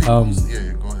 Okay, Other people's-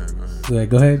 yeah, go ahead.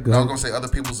 Go ahead. I was gonna say other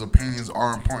people's opinions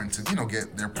are important to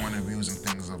get their point of views and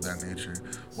things of that nature.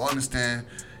 Well, understand,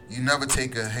 you never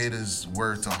take a hater's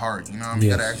word to heart. You know what I mean?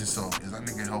 Yes. You gotta ask yourself, is that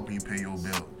nigga helping you pay your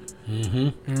bill?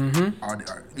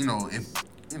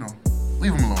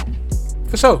 Leave him alone.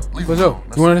 For sure. Leave For it sure. alone.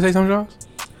 You wanted to say something,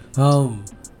 Charles?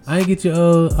 I ain't get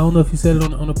your. I don't know if you said it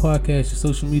on the podcast, your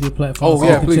social media platform. Oh, so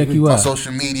yeah, I can please, check please. you On out.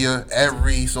 social media,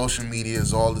 every social media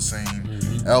is all the same.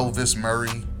 Elvis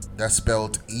Murray, that's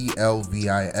spelled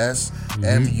ELVIS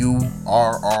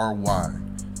MURRY.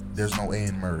 There's no A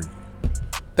in Murray.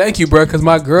 Thank you, bro. Because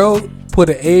my girl put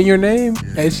an A in your name,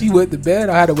 and she went to bed.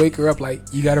 I had to wake her up like,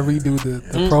 you got to redo the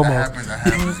promo. That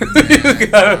happens. You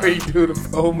got to redo the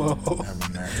promo.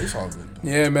 It's all good.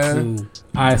 Yeah, man.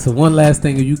 All right, so one last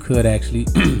thing, if you could actually,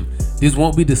 this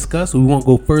won't be discussed. We won't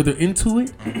go further into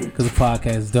it because the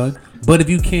podcast is done. But if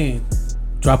you can,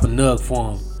 drop a nug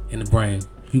for them in the brain.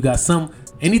 You got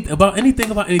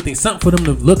anything about anything, something for them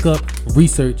to look up,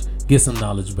 research, get some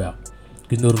knowledge about.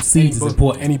 Because you know them seeds is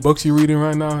important. Any books you reading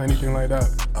right now? Anything like that?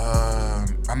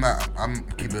 I'm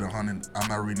keep it 100. I'm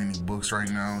not reading any books right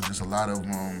now. Just a lot of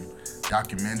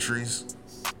documentaries.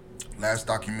 Last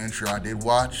documentary I did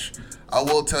watch, I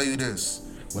will tell you this.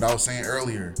 What I was saying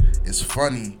earlier, it's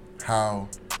funny how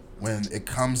when it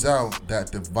comes out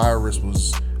that the virus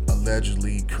was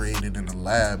allegedly created in a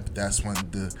lab, that's when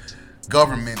the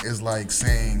government is like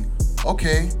saying,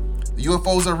 okay,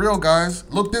 UFOs are real, guys.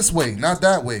 Look this way, not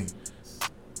that way.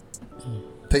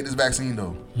 Take this vaccine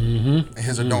though. And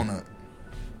here's a donut.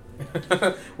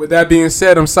 With that being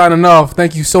said, I'm signing off.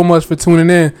 Thank you so much for tuning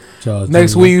in. Charles,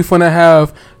 Next week, we're going to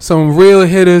have some real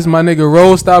hitters. My nigga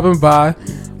Rose stopping by.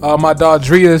 My dog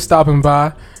Drea is stopping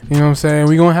by. You know what I'm saying?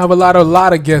 We're going to have a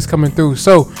lot of guests coming through.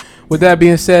 So, with that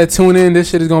being said, tune in. This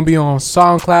shit is going to be on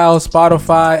SoundCloud,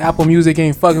 Spotify, Apple Music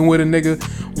ain't fucking with a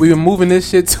nigga. We've been moving this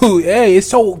shit too. Hey, it's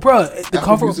so, bro. The Apple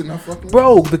cover, Music not fucking with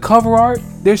bro, the cover art,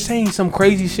 they're saying some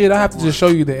crazy shit. I have to just show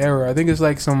you the error. I think it's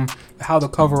like how the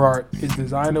cover art is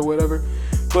designed or whatever.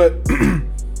 But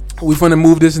we're going to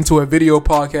move this into a video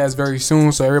podcast very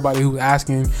soon. So everybody who's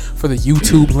asking for the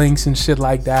YouTube links and shit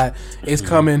like that, it's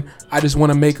coming. I just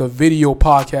want to make a video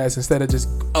podcast instead of just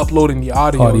uploading the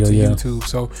audio to YouTube.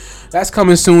 So that's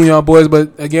coming soon, y'all boys.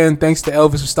 But again, thanks to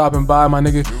Elvis for stopping by, my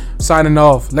nigga. Signing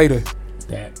off. Later.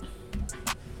 that.